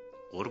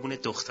 قربون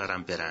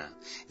دخترم برم.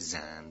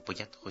 زن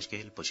باید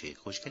خوشگل باشه،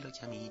 خوشگل و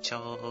کمی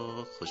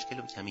چاق، خوشگل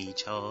و کمی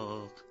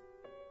چاق.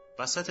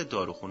 وسط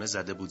داروخونه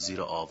زده بود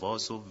زیر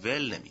آواز و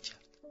ول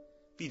نمی‌کرد.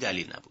 بی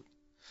دلیل نبود.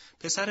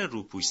 پسر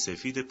روپوش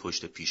سفید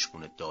پشت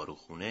پیشخونه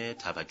داروخونه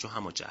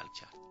توجهمو جلب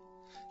کرد.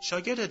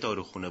 شاگرد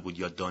داروخونه بود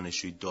یا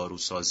دانشجوی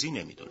داروسازی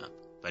نمیدونم،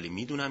 ولی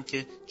میدونم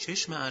که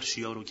چشم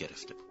ارشیا رو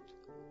گرفته بود.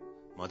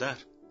 مادر،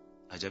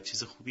 عجب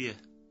چیز خوبیه.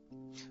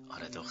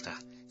 آره دختر،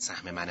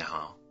 سهم منه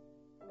ها.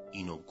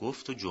 اینو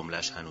گفت و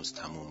جملش هنوز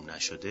تموم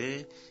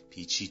نشده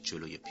پیچید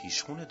جلوی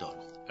پیشخونه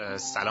داروخونه.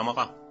 سلام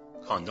آقا،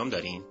 کاندوم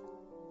دارین؟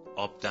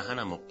 آب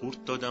دهنمو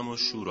قورت دادم و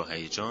شور و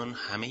هیجان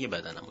همه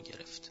بدنمو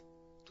گرفت.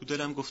 تو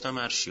دلم گفتم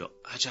ارشیا،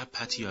 عجب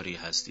پتیاری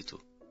هستی تو.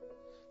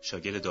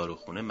 شاگرد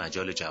داروخونه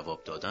مجال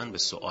جواب دادن به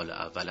سوال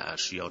اول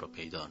ارشیا رو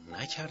پیدا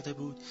نکرده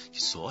بود که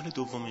سوال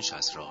دومش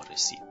از راه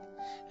رسید.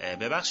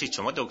 ببخشید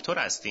شما دکتر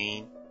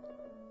هستین؟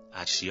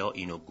 ارشیا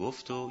اینو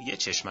گفت و یه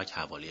چشمک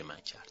حوالی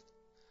من کرد.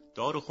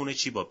 داروخونه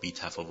چی با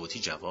بی‌تفاوتی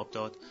جواب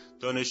داد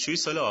دانشجوی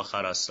سال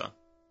آخر هستم.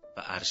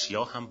 و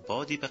ارشیا هم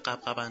بادی به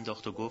قبقب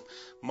انداخت و گفت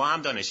ما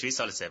هم دانشجوی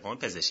سال سوم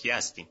پزشکی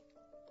هستیم.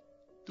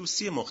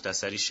 دوستی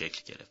مختصری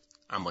شکل گرفت،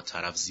 اما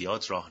طرف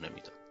زیاد راه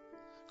نمیداد.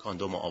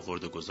 کاندوم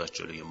آورد و گذاشت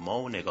جلوی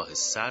ما و نگاه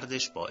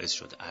سردش باعث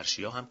شد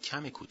ارشیا هم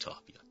کمی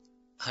کوتاه بیاد.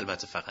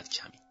 البته فقط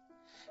کمی.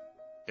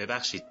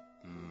 ببخشید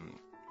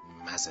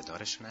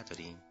مزه‌دارش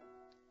نداریم؟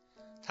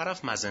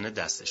 طرف مزنه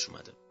دستش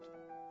اومده بود.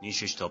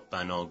 نیشش تا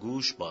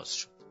بناگوش باز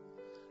شد.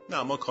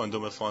 نه، ما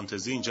کاندوم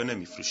فانتزی اینجا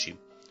نمیفروشیم.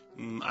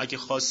 اگه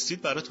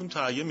خواستید براتون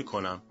تهیه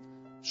میکنم.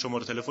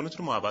 شماره تلفنتون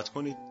رو محبت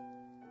کنید.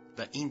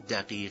 و این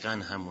دقیقاً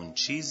همون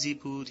چیزی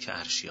بود که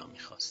ارشیا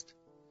میخواست.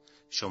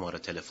 شماره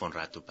تلفن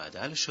رد و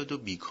بدل شد و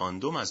بی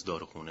کاندوم از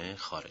داروخونه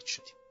خارج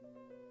شدیم.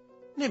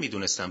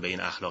 نمیدونستم به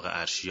این اخلاق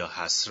ارشیا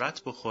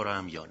حسرت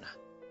بخورم یا نه.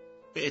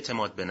 به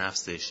اعتماد به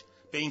نفسش،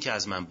 به اینکه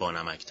از من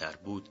بانمکتر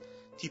بود،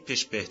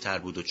 تیپش بهتر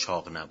بود و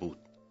چاق نبود.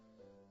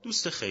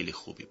 دوست خیلی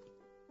خوبی بود.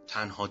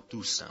 تنها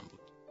دوستم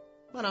بود.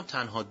 منم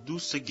تنها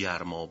دوست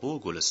گرمابه و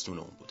گلستون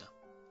اون بودم.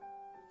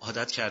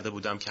 عادت کرده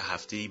بودم که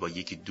هفته‌ای با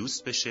یکی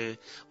دوست بشه،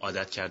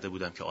 عادت کرده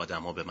بودم که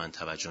آدم‌ها به من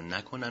توجه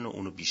نکنن و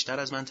اونو بیشتر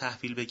از من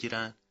تحویل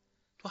بگیرن.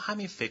 تو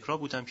همین فکرها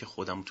بودم که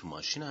خودم تو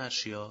ماشین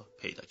ارشیا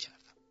پیدا کردم.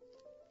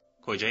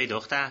 کجایی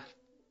دختر؟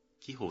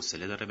 کی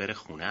حوصله داره بره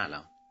خونه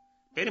الان؟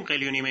 بریم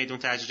قلیونی میدون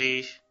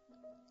تجریش؟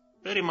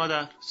 بریم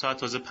مادر، ساعت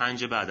تازه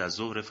 5 بعد از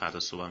ظهر، فردا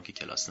صبحم که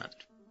کلاس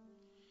نداریم.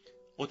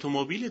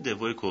 اتومبیل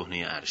دوای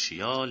کهنه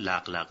ارشیا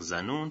لق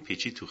زنون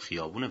پیچید تو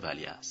خیابون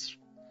ولیعصر.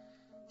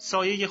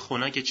 سایه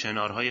خنک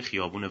چنارهای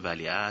خیابون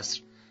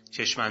ولیعصر،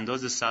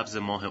 چشمانداز سبز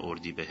ماه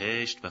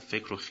اردیبهشت و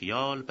فکر و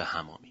خیال به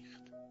هم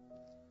آمیخت.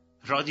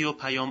 رادیو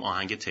پیام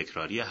آهنگ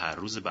تکراری هر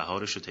روز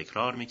بهارش رو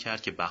تکرار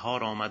میکرد که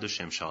بهار آمد و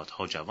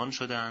شمشادها جوان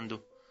شدند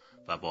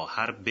و با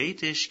هر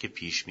بیتش که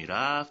پیش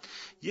میرفت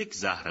یک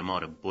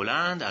زهرمار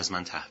بلند از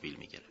من تحویل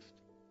میگرفت.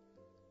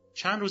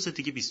 چند روز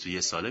دیگه 21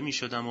 ساله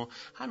میشدم و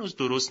هنوز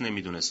درست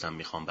نمیدونستم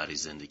میخوام برای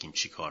زندگیم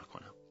چی کار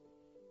کنم.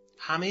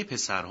 همه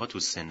پسرها تو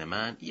سن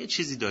من یه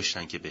چیزی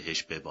داشتن که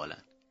بهش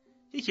ببالن.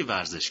 یکی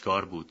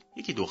ورزشکار بود،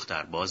 یکی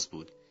دخترباز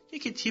بود،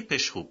 یکی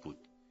تیپش خوب بود.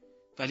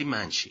 ولی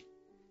من چی؟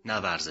 نه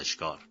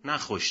ورزشکار، نه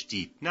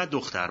خوشتیپ، نه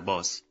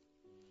دخترباز.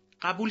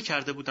 قبول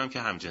کرده بودم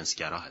که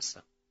همجنسگرا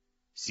هستم.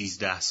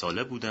 13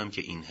 ساله بودم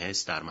که این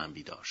حس در من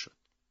بیدار شد.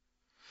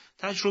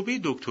 تجربه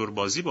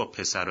دکتربازی با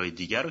پسرای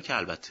دیگر رو که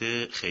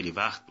البته خیلی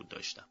وقت بود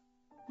داشتم.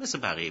 مثل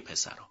بقیه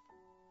پسرا.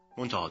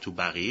 منتها تو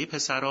بقیه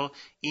پسرا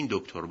این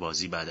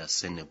دکتربازی بعد از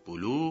سن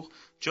بلوغ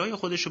جای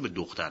خودش رو به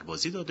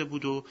دختربازی داده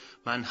بود و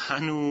من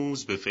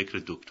هنوز به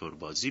فکر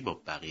دکتربازی با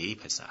بقیه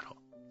پسرها.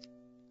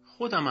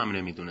 خودم هم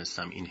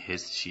نمیدونستم این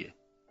حس چیه.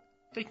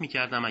 فکر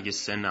میکردم اگه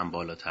سنم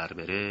بالاتر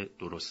بره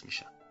درست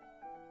میشم.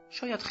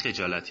 شاید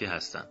خجالتی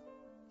هستم.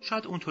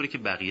 شاید اونطوری که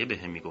بقیه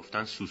بهم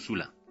میگفتن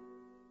سوسولم.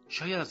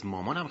 شاید از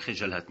مامانم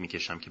خجالت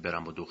میکشم که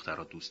برم با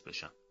دخترها دوست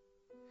بشم.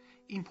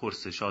 این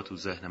پرسشات تو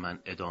ذهن من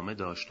ادامه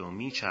داشت و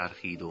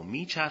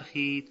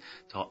میچرخید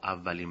تا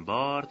اولین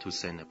بار تو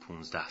سن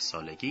 15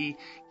 سالگی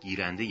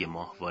گیرنده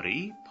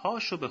ماهواره‌ای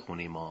پاشو به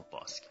خونه ما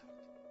باز کرد.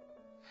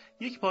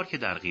 یک بار که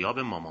در غیاب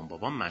مامان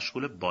بابام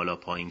مشغول بالا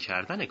پایین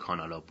کردن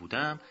کانالا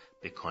بودم،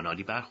 به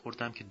کانالی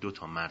برخوردم که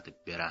 2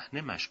 مرد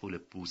برهنه مشغول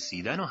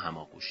بوسیدن و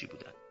هماغوشی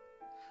بودن.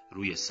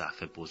 روی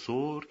صفحه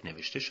بزرگ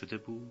نوشته شده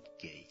بود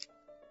گی.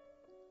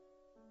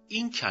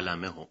 این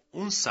کلمه و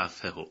اون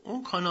صفحه و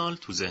اون کانال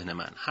تو ذهن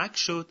من حک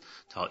شد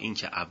تا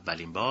اینکه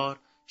اولین بار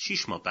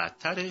 6 ماه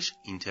بعدترش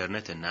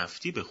اینترنت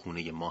نفتی به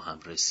خونه ما هم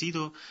رسید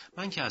و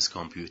من که از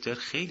کامپیوتر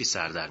خیلی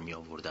سر در می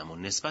آوردم و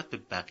نسبت به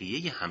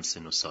بقیه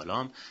همسن و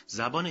سالام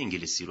زبان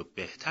انگلیسی رو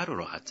بهتر و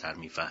راحت‌تر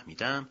می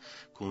فهمیدم،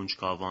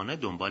 کنجکاوانه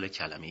دنبال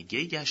کلمه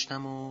گی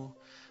گشتم و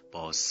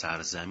با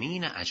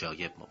سرزمین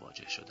عجایب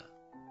مواجه شدم.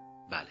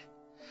 بله،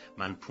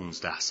 من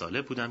 15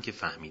 ساله بودم که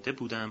فهمیده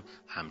بودم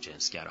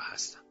همجنسگرا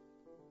هستم.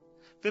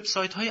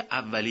 وبسایت‌های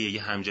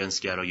اولیه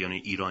همجنسگرایان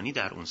ایرانی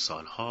در اون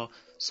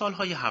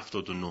سالهای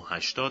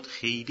 79-80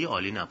 خیلی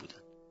عالی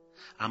نبودن،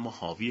 اما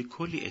حاوی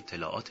کلی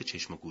اطلاعات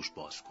چشم و گوش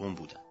باز کن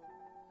بودن.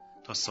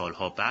 تا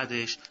سالها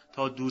بعدش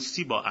تا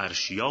دوستی با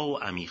ارشیا و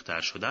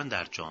عمیق‌تر شدن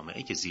در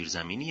جامعه که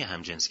زیرزمینی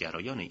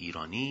همجنسگرایان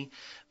ایرانی،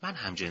 من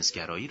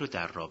همجنسگرایی رو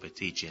در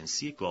رابطه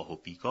جنسی گاه و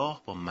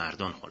بیگاه با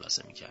مردان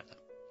خلاصه می‌کردم.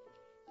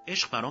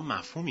 عشق برام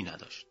مفهومی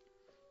نداشت.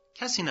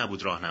 کسی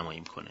نبود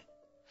راهنماییم کنه.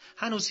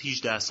 هنوز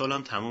 18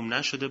 سالم تموم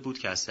نشده بود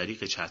که از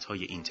طریق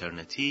چت‌های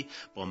اینترنتی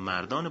با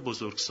مردان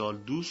بزرگسال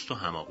دوست و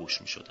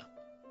هماغوش می‌شدم.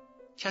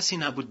 کسی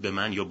نبود به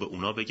من یا به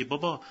اونا بگه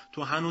بابا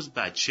تو هنوز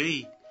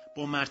بچه‌ای،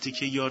 با مرتی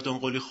که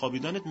یاردانقلی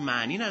خوابیدنت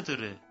معنی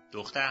نداره.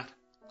 دختر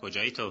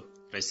کجایی تو؟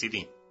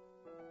 رسیدیم.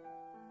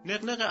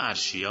 نقنق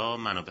ارشیا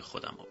منو به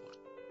خودم آورد.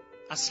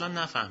 اصلا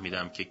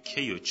نفهمیدم که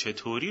کی و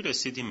چطوری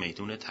رسیدیم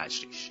میدون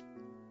تجریش.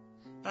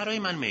 برای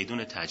من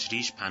میدون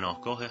تجریش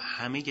پناهگاه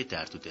همه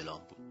درد و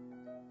دلام بود.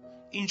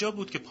 اینجا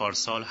بود که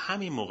پارسال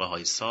همین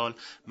موقع‌های سال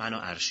من و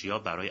ارشیا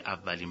برای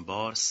اولین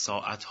بار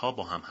ساعتها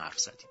با هم حرف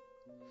زدیم.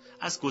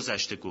 از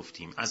گذشته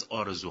گفتیم، از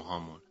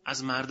آرزوهامون،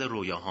 از مرد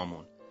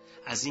رویاهامون،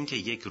 از اینکه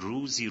یک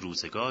روزی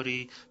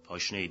روزگاری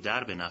پاشنه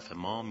در به نفع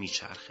ما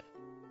میچرخه.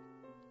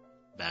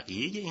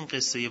 بقیه این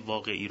قصه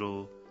واقعی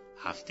رو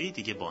هفته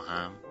دیگه با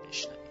هم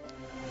بشنویم.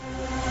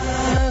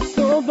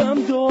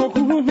 صبحم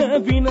داغونه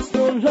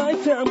بینستون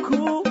رایتم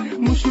کو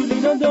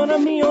موشولینا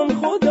دارم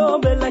میان خدا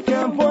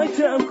بلکم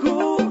پایتم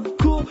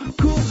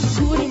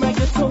کوری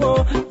مگه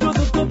تو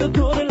دو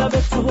دور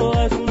لبه تو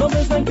از اونا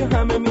بزن که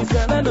همه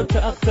میزنن و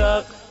تق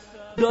تق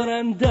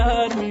دارن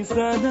در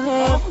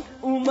میزنم.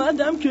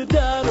 اومدم که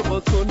در با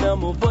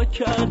کنم و وا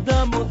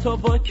کردم و تا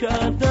وا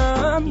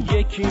کردم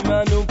یکی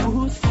منو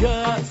بوس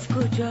کرد. از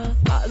کجا؟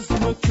 از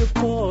نوک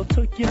پا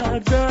تا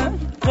گردن.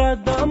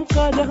 قدم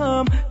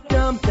قدم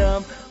دم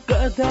دم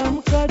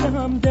قدم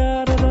قدم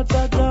در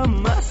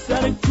قدم از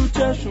سر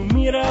کوچه‌شو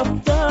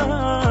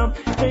میرفتم.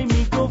 هی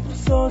میگفت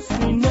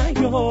ساسی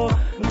نیا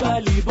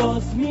ولی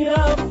باز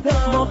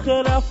میرفتم. آخه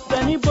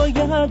رفتنی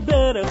باید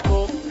بره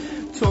خب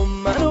تو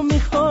منو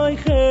میخوای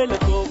خیلی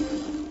خوب.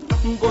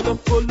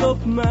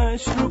 قلب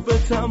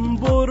مشروبتم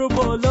برو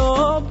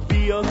بالا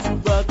بیا تو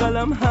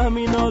بغلم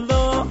همین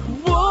حالا.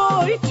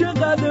 وای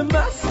چقدر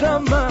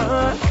مستم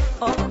من.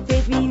 آه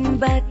ببین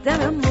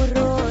بدنم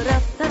رو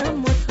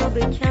رفتنم و تا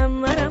به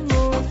کمرم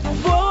و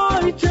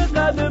وای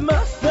چقدر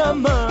مستم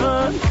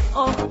من.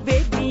 آه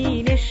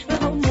ببین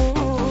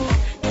عشقمو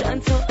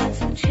چند تا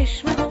از اون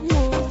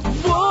چشممو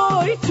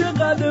وای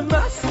چقدر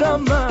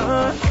مستم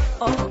من.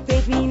 آه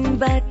ببین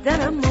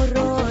بدنم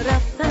رو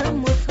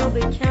رفتنم و تا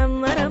به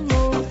کمرم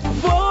و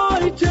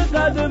وای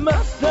چقدر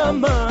مستم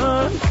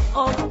من.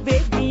 آه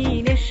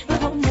ببین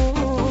عشقمو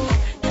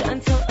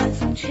چند تا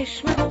از اون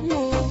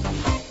چشممو.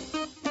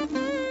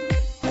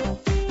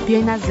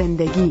 بیاین از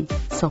زندگی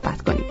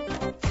صحبت کنیم.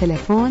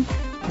 تلفن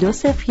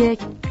 201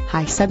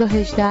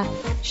 818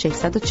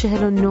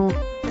 649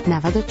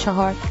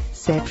 94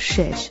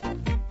 06.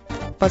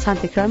 باز هم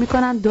تکرار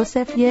میکنم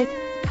 201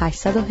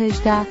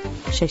 818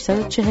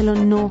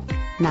 649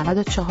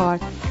 94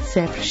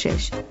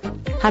 06.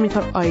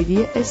 همینطور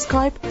آیدی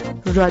اسکایپ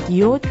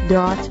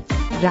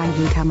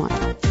رادیو.رنگین کمان.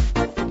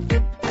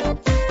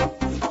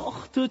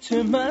 آخ تو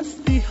چه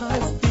مستی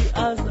هستی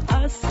از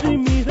عصری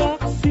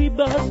میرقصی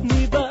بس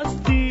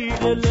میبستی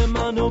دل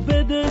منو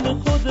به دل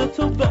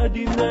خودتو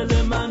بدی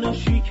دل منو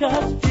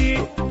شکستی.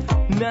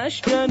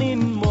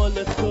 نشکنین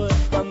مال تو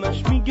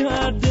همش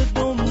میگرده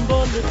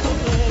دنبال تو.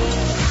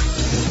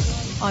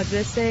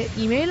 آدرس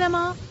ایمیل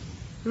ما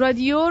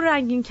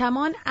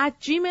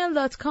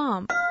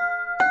رادیورنگینکمان@gmail.com.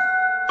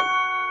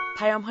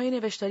 پیام‌های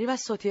نوشتاری و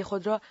صوتی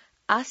خود را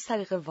از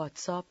طریق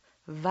واتساپ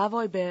و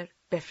وایبر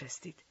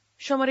بفرستید.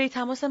 شماره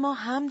تماس ما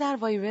هم در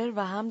وایبر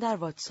و هم در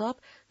واتساپ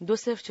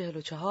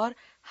 2044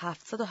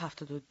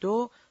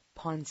 772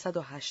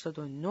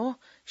 589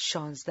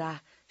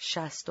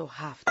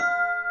 1667.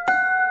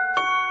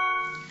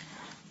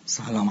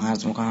 سلام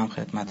عرض میکنم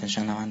خدمت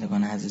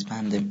شنوندگان عزیز.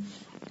 بنده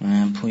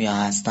پویا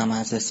هستم،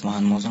 از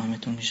اصفهان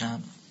مزاحمتون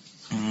میشم.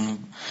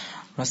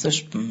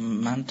 راستش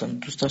من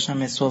دوست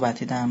داشتم یه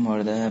صحبتی در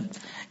مورد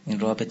این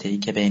رابطه‌ای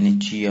که بین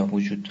جیا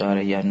وجود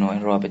داره یا نوع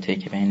رابطه‌ای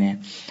که بین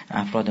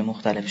افراد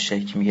مختلف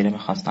شکل میگیره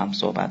میخواستم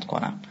صحبت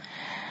کنم.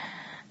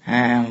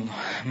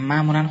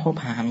 معمولا خب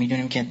هم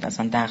میدونیم که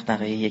اصلا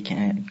دغدغه یک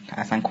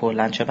اصلا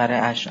کلا چه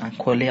برای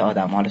کلی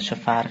آدم حالا چه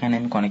فرقی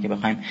نمیکنه که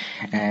بخوایم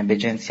به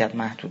جنسیت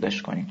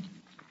محدودش کنیم.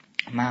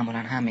 معمولا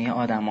همه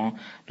آدما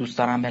دوست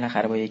دارن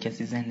بالاخره با یک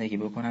کسی زندگی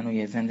بکنن و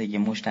یه زندگی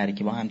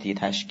مشترکی با هم دیگه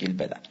تشکیل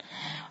بدن.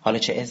 حالا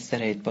چه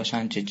استریت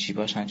باشن، چه چی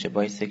باشن، چه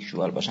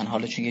بایسکشوال باشن.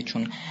 حالا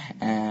چون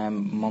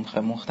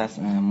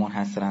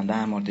منحصرا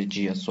در مورد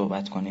جیا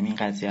صحبت کنیم، این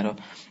قضیه رو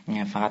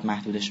فقط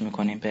محدودش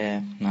میکنیم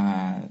به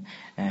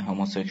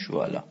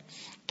هوموسکشوالا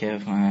که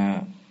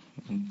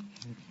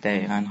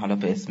دقیقاً حالا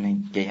به اسم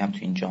گی هم تو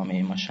این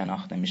جامعه ما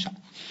شناخته میشن.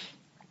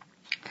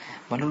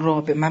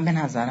 والا من به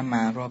نظر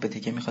من رابطه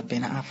که میخواد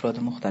بین افراد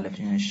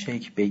مختلف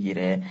شکل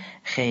بگیره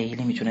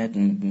خیلی میتونه،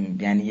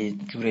 یعنی یه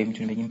جوری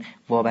میتونه بگیم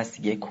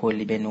وابستگی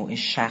کلی به نوع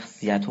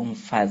شخصیت و اون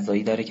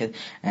فضایی داره که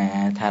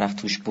طرف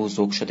توش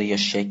بزرگ شده یا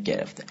شکل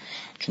گرفته.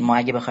 چون ما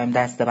اگه بخوایم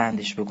دسته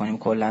بندیش بکنیم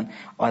کلا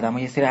آدم‌ها،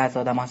 یه سری از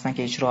آدم‌ها هستن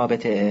که هیچ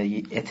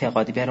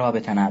اعتقادی به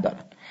رابطه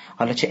ندارن.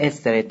 حالا چه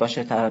استریت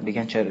باشه، طرف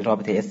بگن چه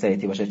رابطه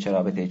استریتی باشه، چه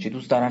رابطه چی،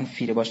 دوست دارن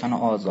فری باشن و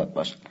آزاد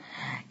باشن.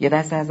 یه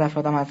دسته از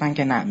افراد هم هستن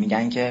که نه،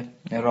 میگن که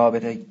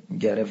رابطه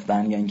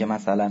گرفتن یا اینکه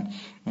مثلا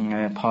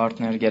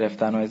پارتنر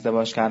گرفتن و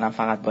ازدواج کردن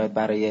فقط باید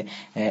برای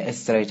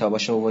استریت ها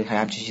باشه و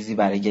همچین چیزی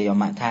برای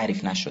گیا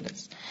تعریف نشده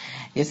است.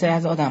 یه سری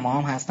از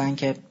آدم‌ها هم هستن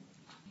که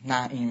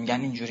نه، این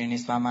میگن اینجوری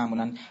نیست و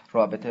معمولا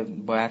رابطه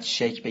باید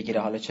شکل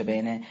بگیره، حالا چه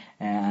بین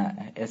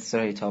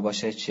استریت ها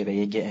باشه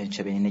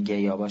چه بین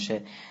گیا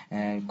باشه،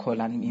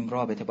 کلا این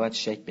رابطه باید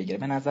شکل بگیره.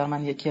 به نظر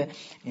من یکی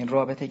این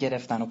رابطه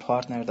گرفتن و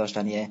پارتنر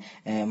داشتن یه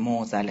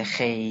معضل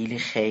خیلی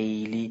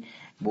خیلی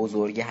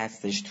بزرگی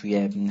هستش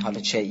توی حالا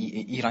چه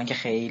ایران که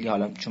خیلی،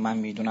 حالا چون من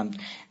میدونم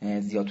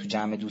زیاد تو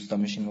جمع دوستا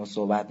میشیم و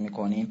صحبت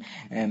میکنیم،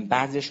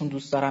 بعضیشون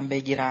دوست دارن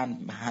بگیرن،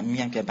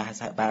 میگم که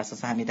بر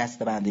اساس همین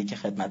دسته‌بندی که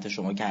خدمت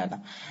شما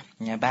کردم.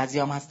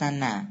 بعضیام هستن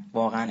نه،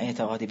 واقعا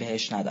اعتقادی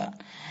بهش ندارن.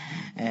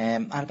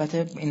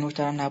 البته این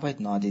نکته هم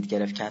نباید نادید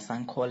گرفت که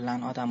اصلا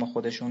کلا آدم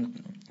خودشون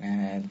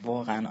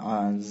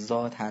واقعا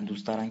ذاتاً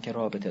دوست دارن که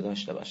رابطه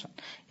داشته باشن.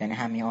 یعنی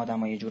همین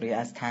آدم‌ها یه جوری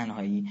از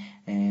تنهایی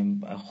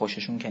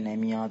خوششون که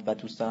نمیاد و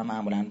دوست دارن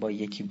معمولاً با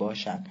یکی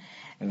باشن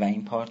و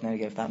این پارتنر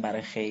گرفتن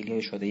برای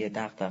خیلی شده یه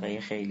دغدغه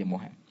خیلی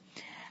مهم.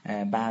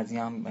 بعضی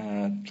هم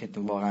که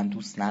واقعا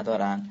دوست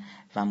ندارن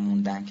و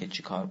موندن که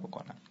چی کار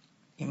بکنن.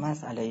 این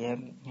مسئله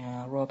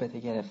رابطه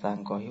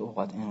گرفتن گاهی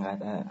اوقات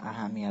اینقدر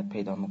اهمیت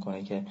پیدا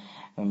میکنه که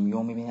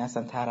یهو میبینی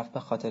اصلا طرف به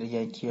خاطر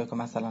یکیه که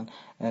مثلا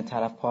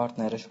طرف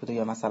پارتنرش بوده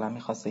یا مثلا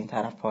میخواسته این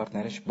طرف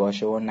پارتنرش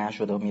باشه و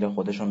نشده و میره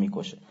خودشو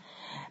میکشه.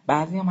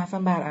 بعضی هم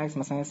مثلا برعکس،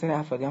 مثلا یه سری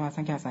افرادی هم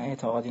هستن که اصلا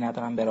اعتقادی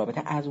ندارن به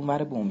رابطه، از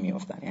اونور بوم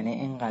میافتن. یعنی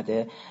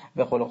اینقدر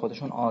به قول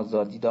خودشون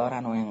آزادی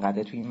دارن و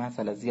اینقدر توی این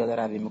مسئله زیاده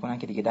روی میکنن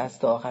که دیگه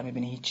دست آخر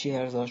میبینی هیچی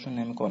ارضاشون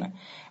نمیکنه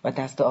و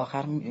دست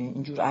آخر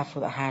اینجور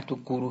افراد هر دو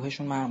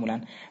گروهشون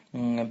معمولا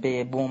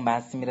به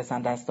بن‌بستی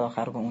میرسن، دست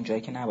آخر رو به اون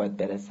جایی که نباید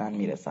برسن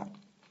میرسن.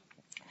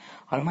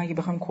 حالا ما اگه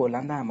بخوایم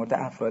کلا در مورد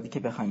افرادی که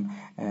بخوایم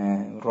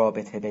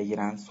رابطه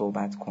بگیرن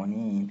صحبت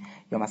کنیم،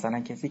 یا مثلا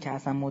کسی که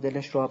اصلا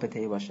مدلش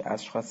رابطه‌ای باشه،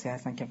 اشخاصی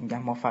هستن که میگن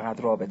ما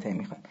فقط رابطه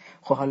میخوایم.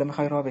 خب حالا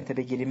میخوای رابطه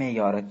بگیری،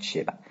 معیارات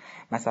چیه؟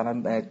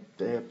 مثلا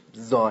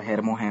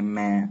ظاهر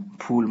مهمه،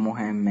 پول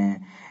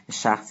مهمه،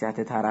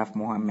 شخصیت طرف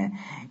مهمه.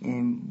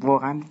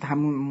 واقعا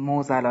همون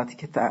معضلاتی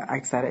که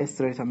اکثر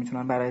استریت‌ها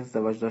میتونن برای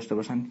ازدواج داشته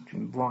باشن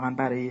واقعا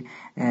برای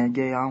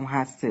گیا هم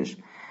هستش.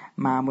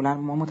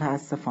 معمولا ما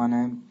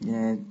متاسفانه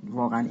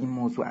واقعا این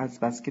موضوع از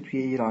بس که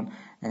توی ایران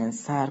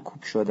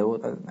سرکوب شده و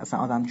اصلا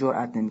آدم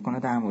جرئت نمیکنه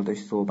در موردش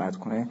صحبت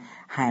کنه،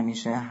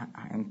 همیشه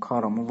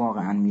کارامو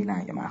واقعا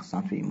میلنگه،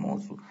 مخصوصا توی این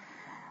موضوع.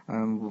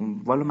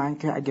 والا من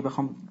که اگه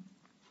بخوام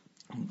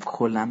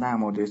کلا در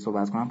موردش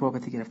صحبت کنم،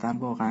 رابطه گرفتن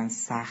واقعا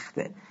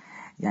سخته.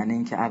 یعنی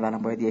اینکه اولا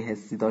باید یه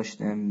حسی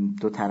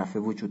دو طرفه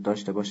وجود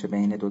داشته باشه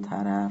بین دو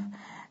طرف.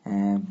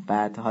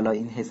 بعد حالا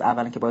این حس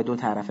اولا که باید دو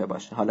طرفه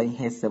باشه، حالا این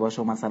حس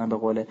باشه و مثلا به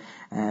قول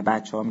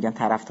بچه‌ها میگن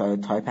طرف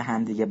تایپ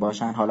هم دیگه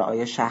باشن، حالا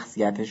آیا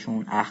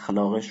شخصیتشون،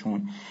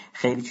 اخلاقشون،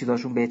 خیلی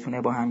چیزاشون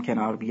بتونه با هم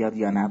کنار بیاد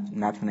یا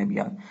نتونه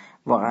بیاد.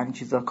 واقعا این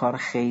چیزا کار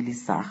خیلی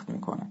سخت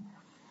میکنه.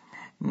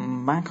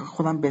 من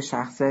خودم به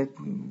شخصه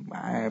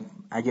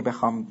اگه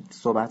بخوام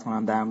صحبت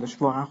کنم در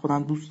موردش، واقعا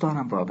خودم دوست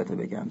دارم رابطه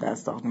بگیرم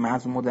دست آخر. من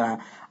از اون مدل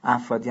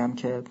افرادی هم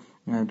که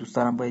دوست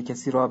دارم با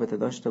کسی رابطه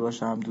داشته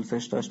باشم،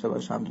 دوستش داشته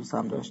باشم،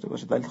 دوستم داشته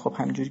باشه. ولی خب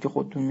همینجوری که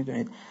خودتون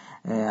میدونید،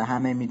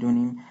 همه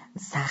میدونیم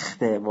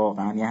سخته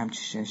واقعا یه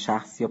همچین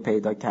شخصی رو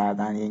پیدا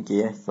کردن، یعنی که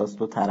احساس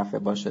دو طرفه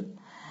باشه.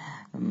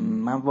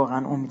 من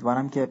واقعا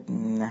امیدوارم که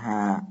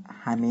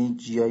همه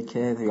جایی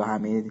که یا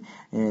همه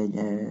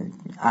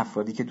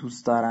افرادی که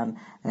دوست دارن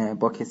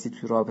با کسی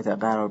تو رابطه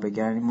قرار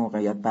بگیرن، این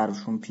موقعیت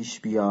براشون پیش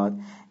بیاد،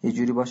 یه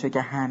جوری باشه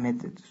که همه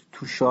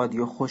تو شادی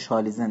و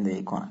خوشحالی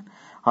زندگی کنن.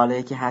 حالا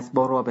یکی هست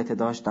با رابطه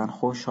داشتن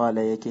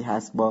خوشحاله، یکی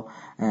هست با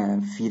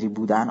فری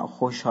بودن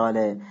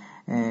خوشحاله.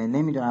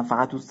 نمیدونم،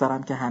 فقط دوست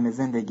دارم که همه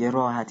زندگی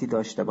راحتی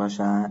داشته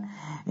باشن.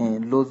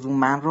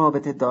 لزوما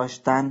رابطه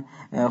داشتن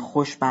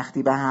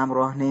خوشبختی به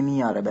همراه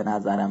نمیاره به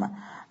نظر من،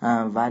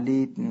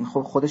 ولی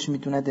خب خودش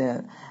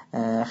میتونه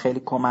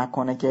خیلی کمک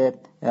کنه که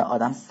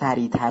آدم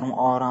سریعتر اون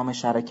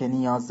آرامش رو که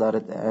نیاز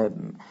داره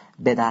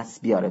به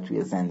دست بیاره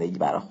توی زندگی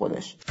برای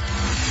خودش.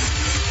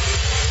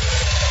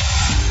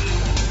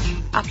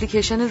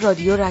 اپلیکیشن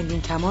رادیو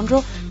رنگین کمان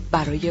رو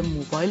برای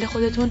موبایل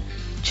خودتون،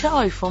 چه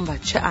آیفون و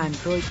چه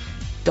اندروید،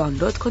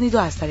 دانلود کنید و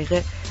از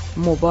طریق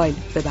موبایل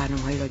به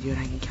برنامه‌های رادیو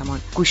رنگین کمان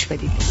گوش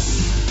بدید.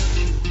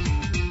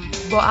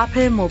 با اپ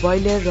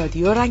موبایل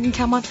رادیو رنگین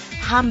کمان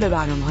هم به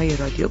برنامه‌های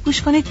رادیو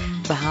گوش کنید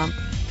و هم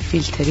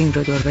فیلترینگ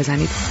رو دور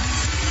بزنید.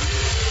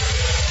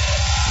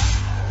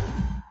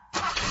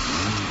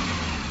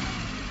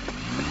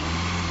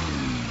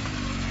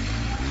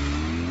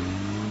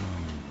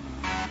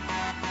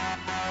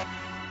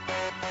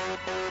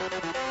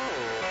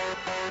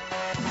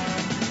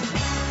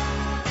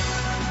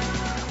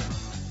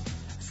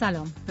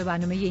 سلام، به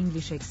برنامه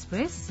انگلیش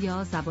اکسپرس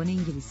یا زبان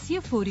انگلیسی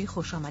فوری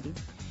خوش آمدید.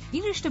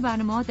 این رشته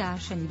برنامه‌ها در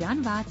شنیدن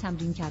و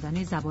تمرین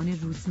کردن زبان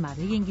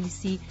روزمره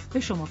انگلیسی به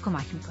شما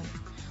کمک می‌کنه.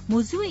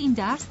 موضوع این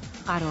درس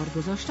قرار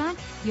گذاشتن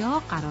یا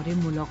قرار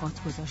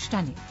ملاقات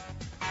گذاشتنه.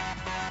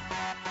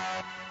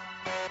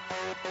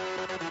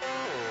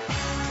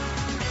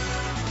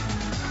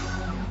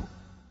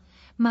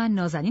 من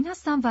نازنین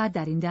هستم و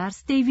در این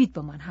درس دیوید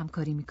با من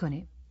همکاری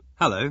می‌کنه.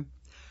 Hello.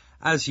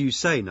 As you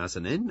say,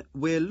 Nazanin,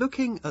 we're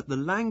looking at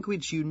the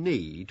language you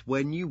need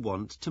when you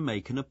want to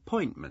make an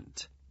appointment.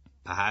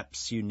 Perhaps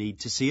you need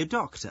to see a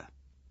doctor.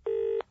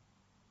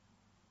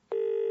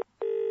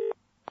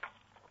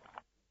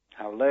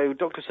 Hello,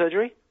 Doctor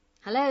Surgery?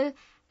 Hello,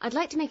 I'd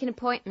like to make an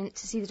appointment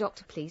to see the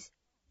doctor, please.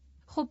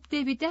 خب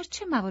دیوید، در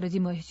چه مواردی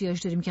ما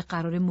احتیاج داریم که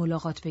قرار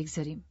ملاقات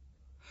بگذاریم؟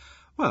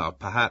 Well,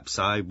 perhaps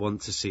I want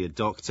to see a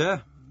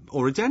doctor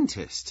or a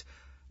dentist.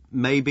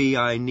 Maybe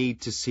I need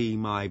to see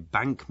my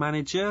bank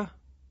manager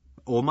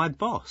or my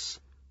boss.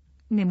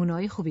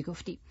 نمونه‌های خوبی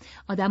گفتی.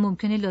 آدم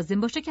ممکنه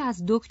لازم باشه که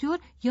از دکتر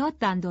یا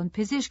دندان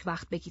پزشک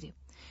وقت بگیره.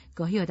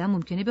 گاهی آدم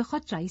ممکنه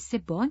بخواد رئیس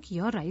بانک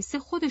یا رئیس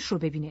خودش رو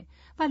ببینه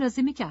و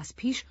لازمه که از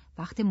پیش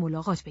وقت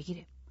ملاقات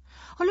بگیره.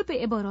 حالا به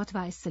عبارات و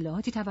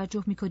اصطلاحاتی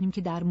توجه می‌کنیم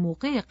که در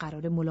موقع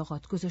قرار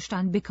ملاقات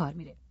گذاشتن به کار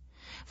میره.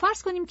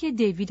 فرض کنیم که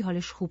دیوید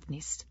حالش خوب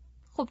نیست.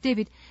 خب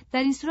دیوید، در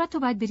این صورت تو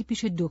باید بری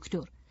پیش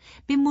دکتر.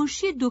 به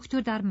منشی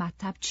دکتر در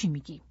مطلب چی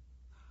میگی؟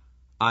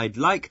 I'd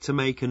like to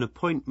make an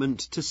appointment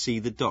to see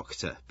the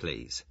doctor,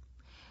 please.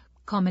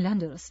 کاملا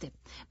درسته.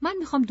 من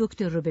میخوام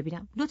دکتر رو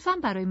ببینم. لطفاً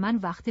برای من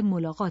وقت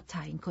ملاقات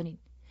تعیین کنین.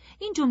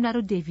 این جمله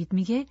رو دیوید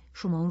میگه،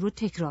 شما اون رو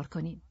تکرار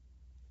کنین.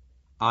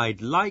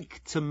 I'd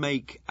like to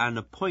make an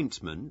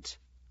appointment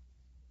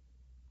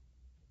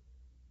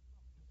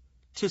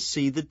to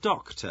see the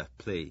doctor,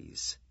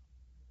 please.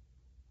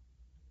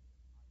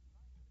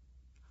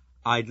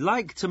 I'd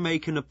like to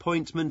make an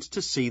appointment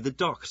to see the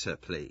doctor,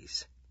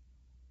 please.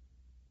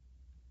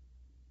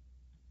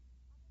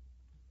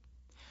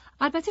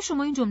 البته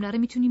شما این جمله رو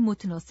میتونید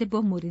متناسب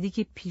با موردی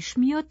که پیش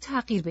میاد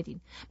تغییر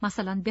بدین.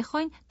 مثلا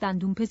بخواین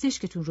دندون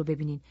پزشکتون رو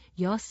ببینین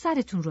یا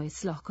سرتون رو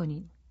اصلاح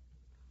کنین.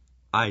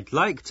 I'd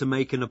like to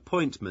make an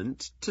appointment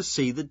to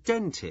see the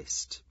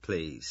dentist,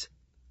 please.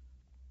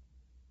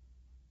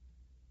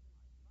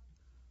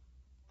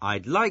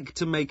 I'd like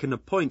to make an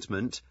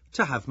appointment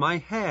to have my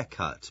hair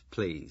cut,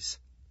 please.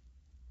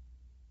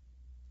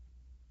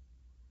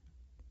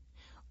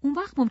 اون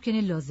وقت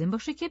ممکنه لازم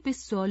باشه که به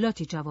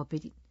سوالاتی جواب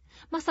بدین.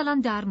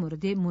 مثلا در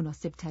مورد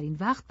مناسب ترین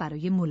وقت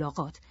برای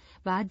ملاقات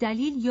و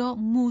دلیل یا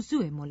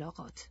موضوع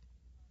ملاقات.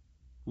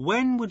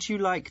 When would you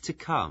like to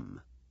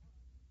come?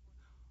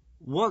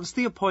 What's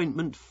the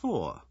appointment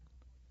for?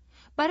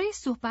 برای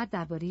صحبت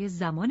درباره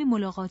زمان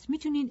ملاقات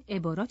میتونین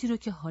عباراتی رو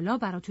که حالا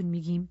براتون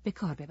میگیم به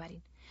کار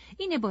ببرین.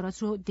 این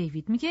عبارات رو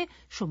دیوید میگه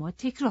شما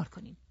تکرار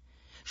کنین.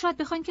 شاید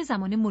بخواین که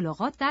زمان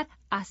ملاقات در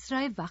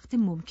اسرع وقت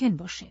ممکن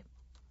باشه.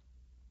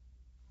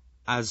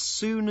 As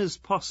soon as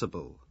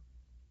possible.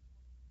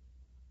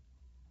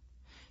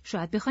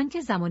 شاید بخواین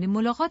که زمان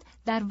ملاقات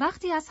در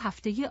وقتی از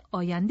هفته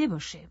آینده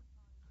باشه.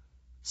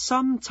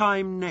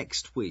 Sometime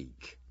next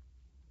week.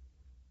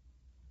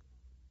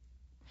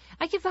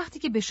 اگه وقتی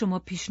که به شما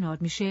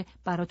پیشنهاد میشه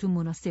براتون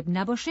مناسب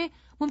نباشه،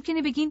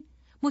 ممکنه بگین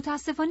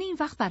متاسفانه این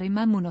وقت برای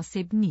من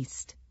مناسب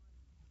نیست.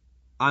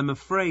 I'm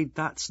afraid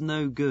that's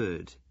no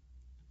good.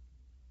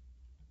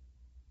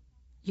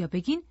 یا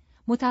بگین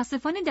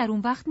متاسفانه در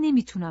اون وقت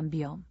نمیتونم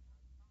بیام.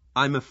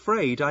 I'm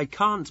afraid I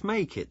can't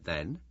make it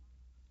then.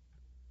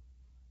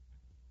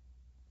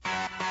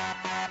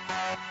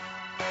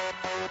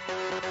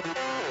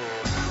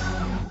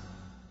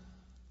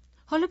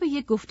 حالا به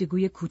یک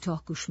گفتگوی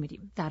کوتاه گوش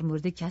میدیم در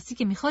مورد کسی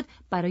که میخواد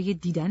برای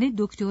دیدن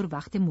دکتر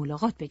وقت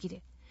ملاقات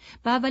بگیره.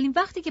 و اولین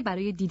وقتی که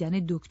برای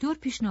دیدن دکتر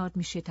پیشنهاد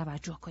میشه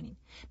توجه کنین.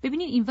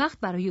 ببینین این وقت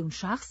برای اون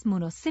شخص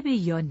مناسبه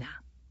یا نه.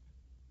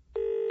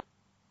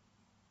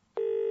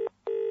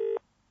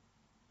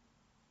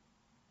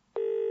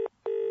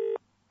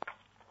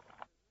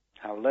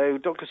 Hello,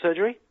 Doctor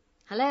Surgery?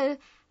 Hello,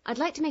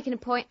 I'd like to make an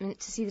appointment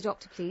to see the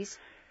doctor, please.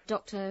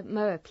 Dr.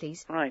 Moore, please.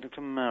 Right,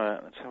 Dr. Moore,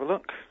 let's have a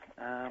look.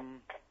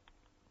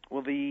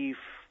 Well, the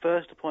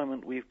first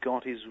appointment we've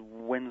got is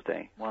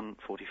Wednesday,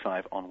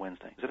 1:45 on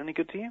Wednesday. Is that any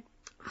good to you?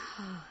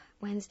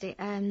 Wednesday?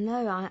 No,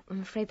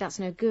 I'm afraid that's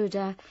no good.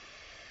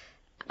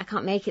 I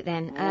can't make it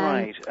then.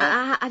 Right.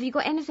 Have you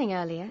got anything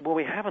earlier? Well,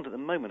 we haven't at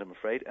the moment, I'm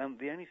afraid.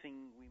 The only thing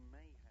we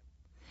may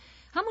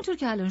have... همونطور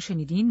که الان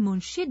شنیدین،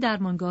 منشی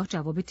درمانگاه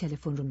جواب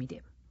تلفن رو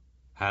میده.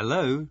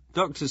 Hello,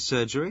 Doctor's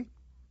Surgery?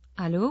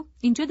 الو،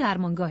 اینجا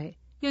درمانگاهه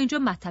یا اینجا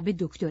مطب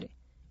دکتره.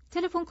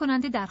 تلفن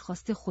کننده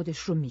درخواست خودش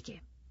رو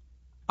میگه.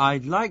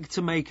 I'd like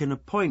to make an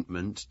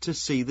appointment to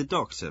see the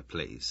doctor,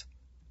 please.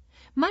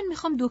 من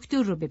میخوام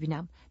دکتر رو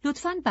ببینم.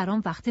 لطفاً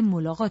برام وقت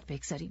ملاقات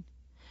بگذارین.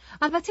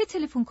 البته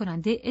تلفن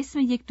کننده اسم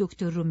یک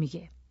دکتر رو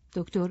میگه.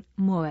 دکتر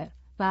مور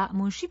و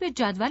منشی به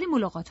جدول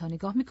ملاقات ها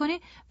نگاه میکنه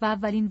و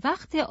اولین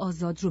وقت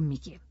آزاد رو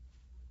میگه.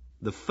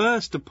 The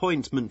first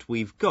appointment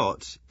we've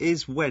got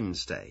is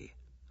Wednesday,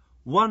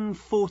 1:45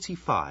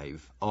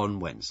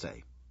 on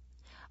Wednesday.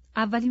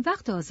 اولین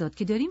وقت آزاد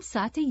که داریم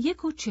ساعت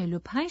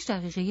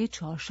 1:45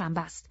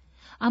 چهارشنبه است.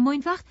 اما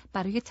این وقت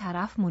برای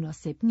طرف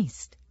مناسب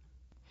نیست.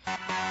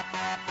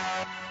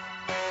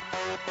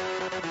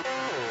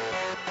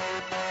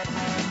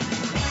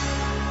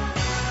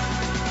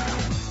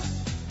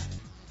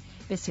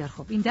 بسیار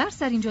خوب، این درس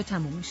در اینجا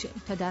تموم میشه.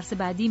 تا درس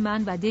بعدی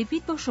من و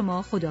دیوید با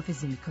شما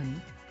خداحافظی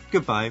میکنیم.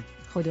 Goodbye.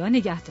 خدا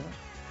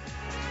نگهدار.